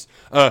enormous.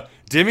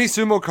 Demi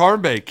Sumo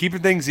Karnbe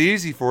keeping things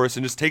easy for us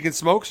and just taking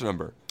Smoke's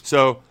number.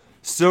 So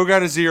still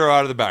got a 0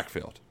 out of the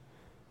backfield.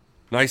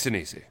 Nice and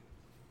easy.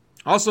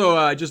 Also,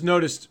 I just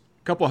noticed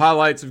a couple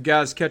highlights of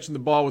guys catching the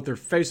ball with their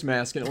face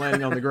mask and it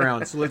landing on the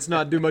ground. So let's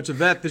not do much of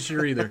that this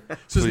year either.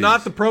 This is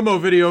not the promo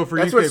video for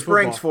That's UK what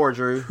spring's football. for,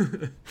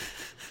 Drew.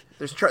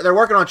 They're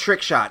working on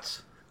trick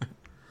shots.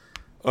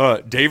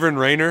 David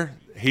Rayner,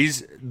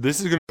 This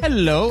is going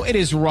Hello, it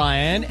is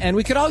Ryan, and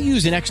we could all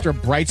use an extra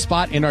bright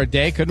spot in our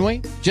day, couldn't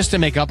we? Just to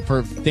make up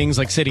for things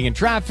like sitting in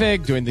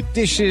traffic, doing the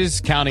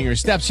dishes, counting your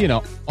steps,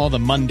 all the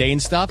mundane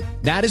stuff.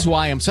 That is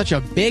why I'm such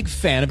a big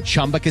fan of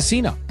Chumba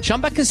Casino.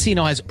 Chumba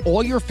Casino has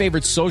all your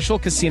favorite social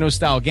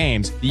casino-style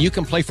games that you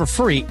can play for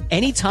free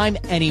anytime,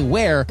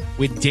 anywhere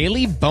with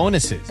daily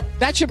bonuses.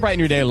 That should brighten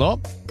your day a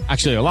little.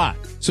 Actually, a lot.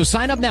 So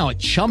sign up now at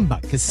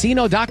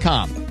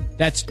ChumbaCasino.com.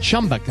 That's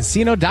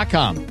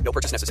ChumbaCasino.com. No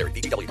purchase necessary.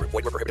 VGW Group.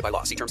 Void where prohibited by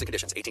law. See terms and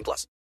conditions.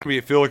 18+. to be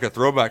feel like a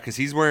throwback because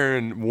he's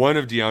wearing one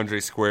of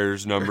DeAndre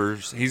Square's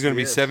numbers. He's going to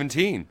be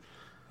 17,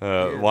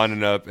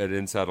 lining up at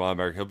inside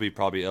linebacker. He'll be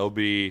probably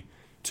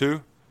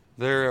LB2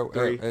 there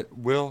at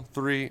Will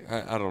 3.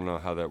 I don't know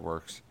how that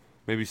works.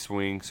 Maybe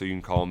swing so you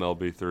can call him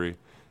LB3.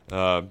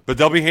 But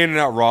they'll be handing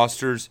out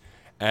rosters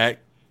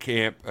at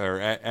camp or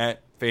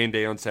at Fan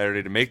Day on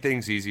Saturday to make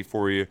things easy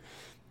for you.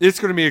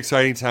 It's going to be an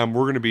exciting time.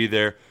 We're going to be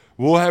there.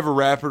 We'll have a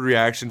rapid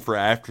reaction for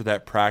after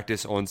that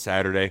practice on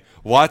Saturday.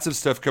 Lots of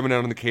stuff coming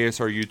out on the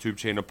KSR YouTube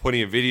channel.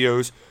 Plenty of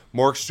videos.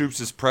 Mark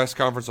Stoops' press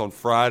conference on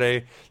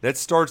Friday. That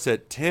starts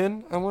at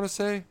 10, I want to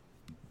say.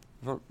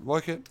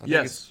 Like it?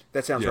 Yes.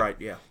 That sounds right,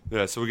 yeah.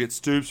 Yeah, so we get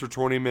Stoops for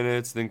 20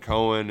 minutes, then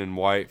Cohen and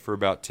White for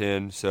about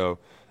 10. So,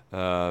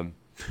 yeah.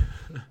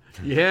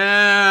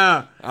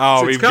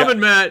 Oh, it's coming,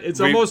 Matt. It's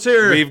almost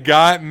here. We've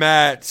got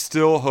Matt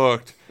still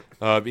hooked,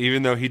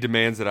 even though he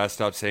demands that I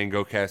stop saying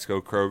 "Go Cats,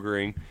 Go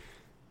Krogering."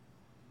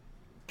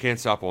 Can't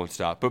stop, won't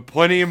stop. But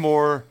plenty of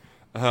more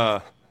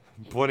coming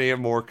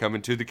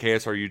to the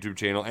KSR YouTube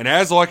channel. And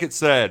as Luckett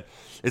said,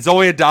 it's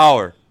only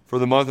 $1 for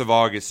the month of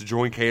August to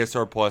join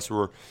KSR Plus,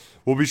 where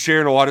we'll be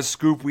sharing a lot of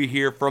scoop we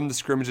hear from the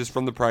scrimmages,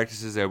 from the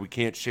practices that we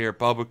can't share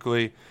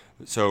publicly.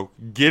 So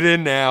get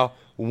in now.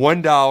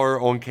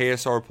 $1 on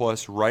KSR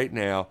Plus right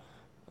now.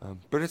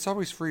 But it's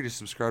always free to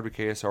subscribe to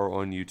KSR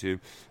on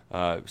YouTube.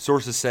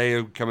 Sources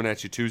say coming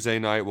at you Tuesday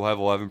night. We'll have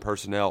 11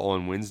 personnel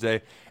on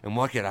Wednesday. And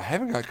Luckett, I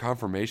haven't got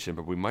confirmation,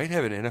 but we might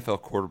have an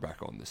NFL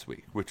quarterback on this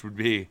week, which would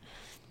be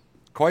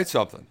quite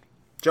something.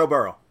 Joe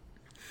Burrow.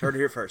 Heard it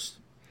here first.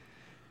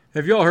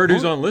 Have y'all heard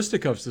who's on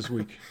Listicuffs this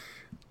week?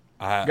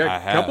 I Got a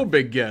have. couple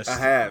big guests. I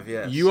have,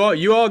 yes. You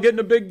all getting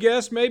a big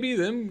guest, maybe?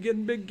 Them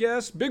getting big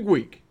guests? Big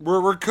week.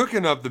 We're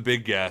cooking up the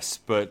big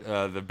guests, but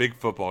the big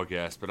football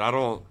guests. But I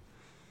don't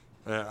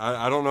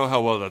know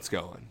how well that's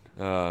going.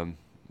 A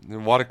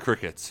lot of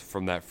crickets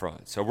from that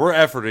front. So we're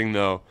efforting,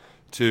 though,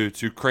 to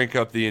crank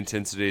up the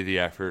intensity of the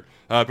effort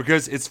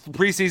because it's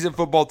preseason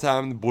football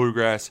time. The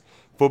Bluegrass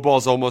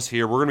football's almost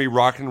here. We're going to be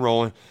rocking and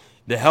rolling.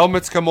 The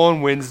helmets come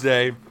on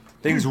Wednesday.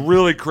 Things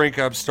really crank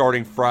up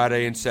starting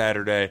Friday and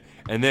Saturday.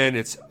 And then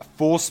it's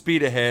full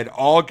speed ahead,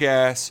 all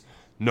gas,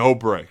 no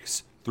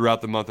brakes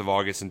throughout the month of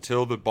August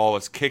until the ball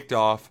is kicked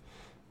off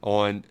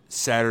on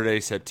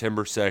Saturday,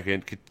 September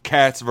 2nd.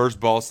 Cats versus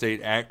Ball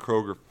State at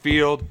Kroger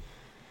Field.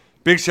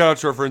 Big shout out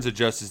to our friends at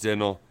Justice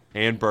Dental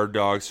and Bird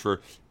Dogs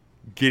for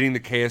getting the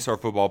KSR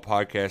Football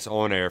Podcast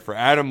on air. For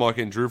Adam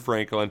Luckett and Drew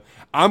Franklin,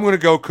 I'm going to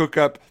go cook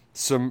up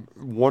some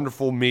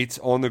wonderful meats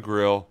on the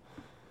grill.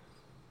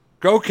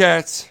 Go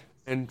Cats!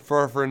 And for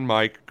our friend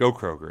Mike, go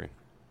Kroger.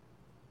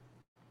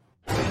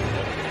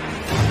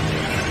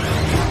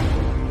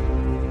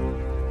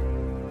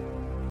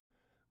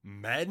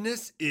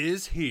 Madness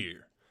is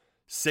here.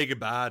 Say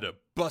goodbye to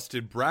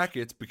busted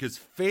brackets because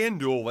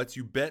FanDuel lets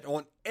you bet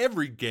on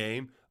every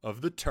game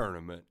of the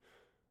tournament.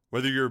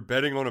 Whether you're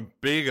betting on a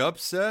big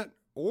upset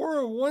or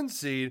a 1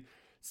 seed,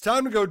 it's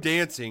time to go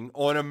dancing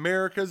on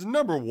America's #1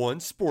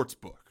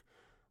 sportsbook.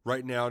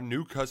 Right now,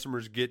 new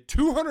customers get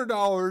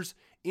 $200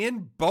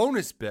 in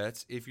bonus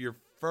bets if your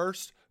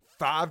first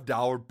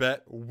 $5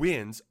 bet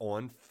wins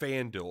on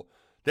FanDuel.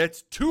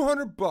 That's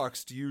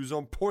 $200 to use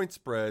on point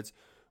spreads,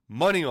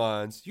 money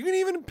lines. You can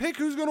even pick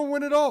who's going to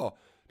win it all.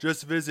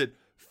 Just visit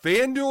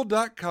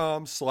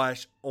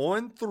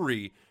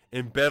FanDuel.com/on3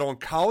 and bet on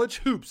college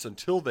hoops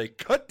until they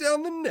cut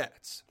down the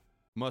nets.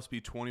 Must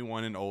be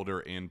 21 and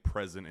older and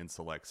present in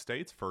select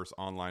states. First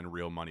online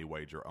real money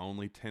wager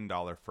only.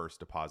 $10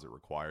 first deposit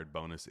required.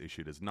 Bonus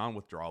issued as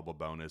non-withdrawable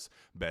bonus.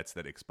 Bets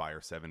that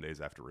expire 7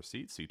 days after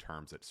receipt. See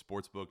terms at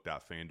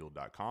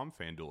sportsbook.fanduel.com.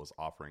 FanDuel is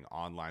offering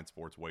online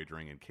sports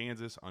wagering in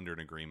Kansas under an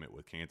agreement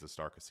with Kansas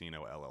Star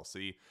Casino,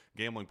 LLC.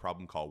 Gambling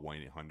problem, call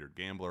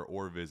 1-800-GAMBLER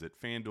or visit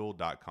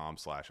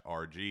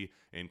fanduel.com/RG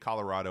in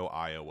Colorado,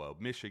 Iowa,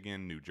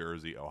 Michigan, New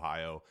Jersey,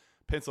 Ohio,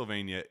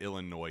 Pennsylvania,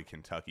 Illinois,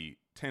 Kentucky,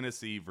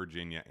 Tennessee,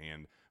 Virginia,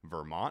 and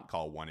Vermont.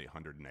 Call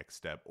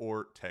 1-800-NEXT-STEP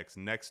or text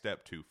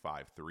NEXT-STEP to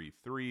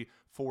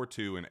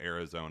 53342 in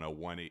Arizona,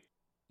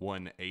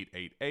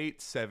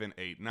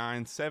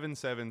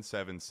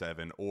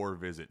 1-888-789-7777 or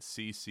visit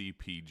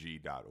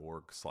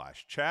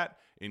ccpg.org/chat.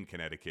 In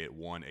Connecticut,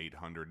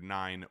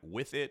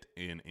 1-800-9-WITH-IT.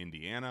 In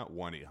Indiana,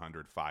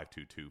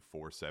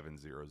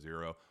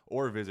 1-800-522-4700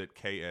 or visit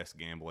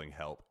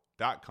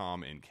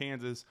ksgamblinghelp.com. In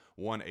Kansas,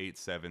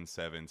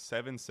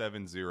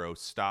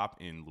 1-877-770-STOP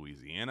in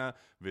Louisiana.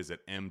 Visit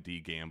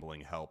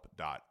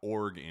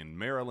mdgamblinghelp.org in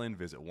Maryland.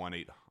 Visit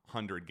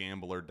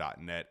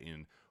 1-800-gambler.net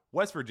in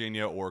West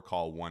Virginia, or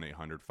call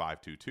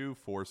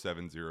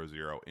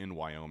 1-800-522-4700. In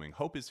Wyoming,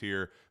 Hope is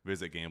here.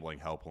 Visit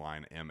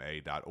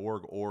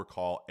gamblinghelplinema.org or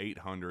call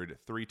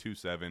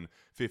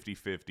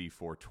 800-327-5050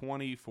 for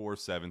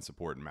 24/7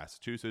 support in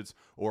Massachusetts,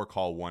 or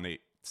call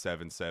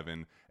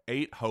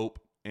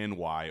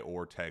 1-877-8-HOPE-NY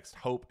or text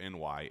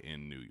HOPE-NY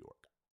in New York.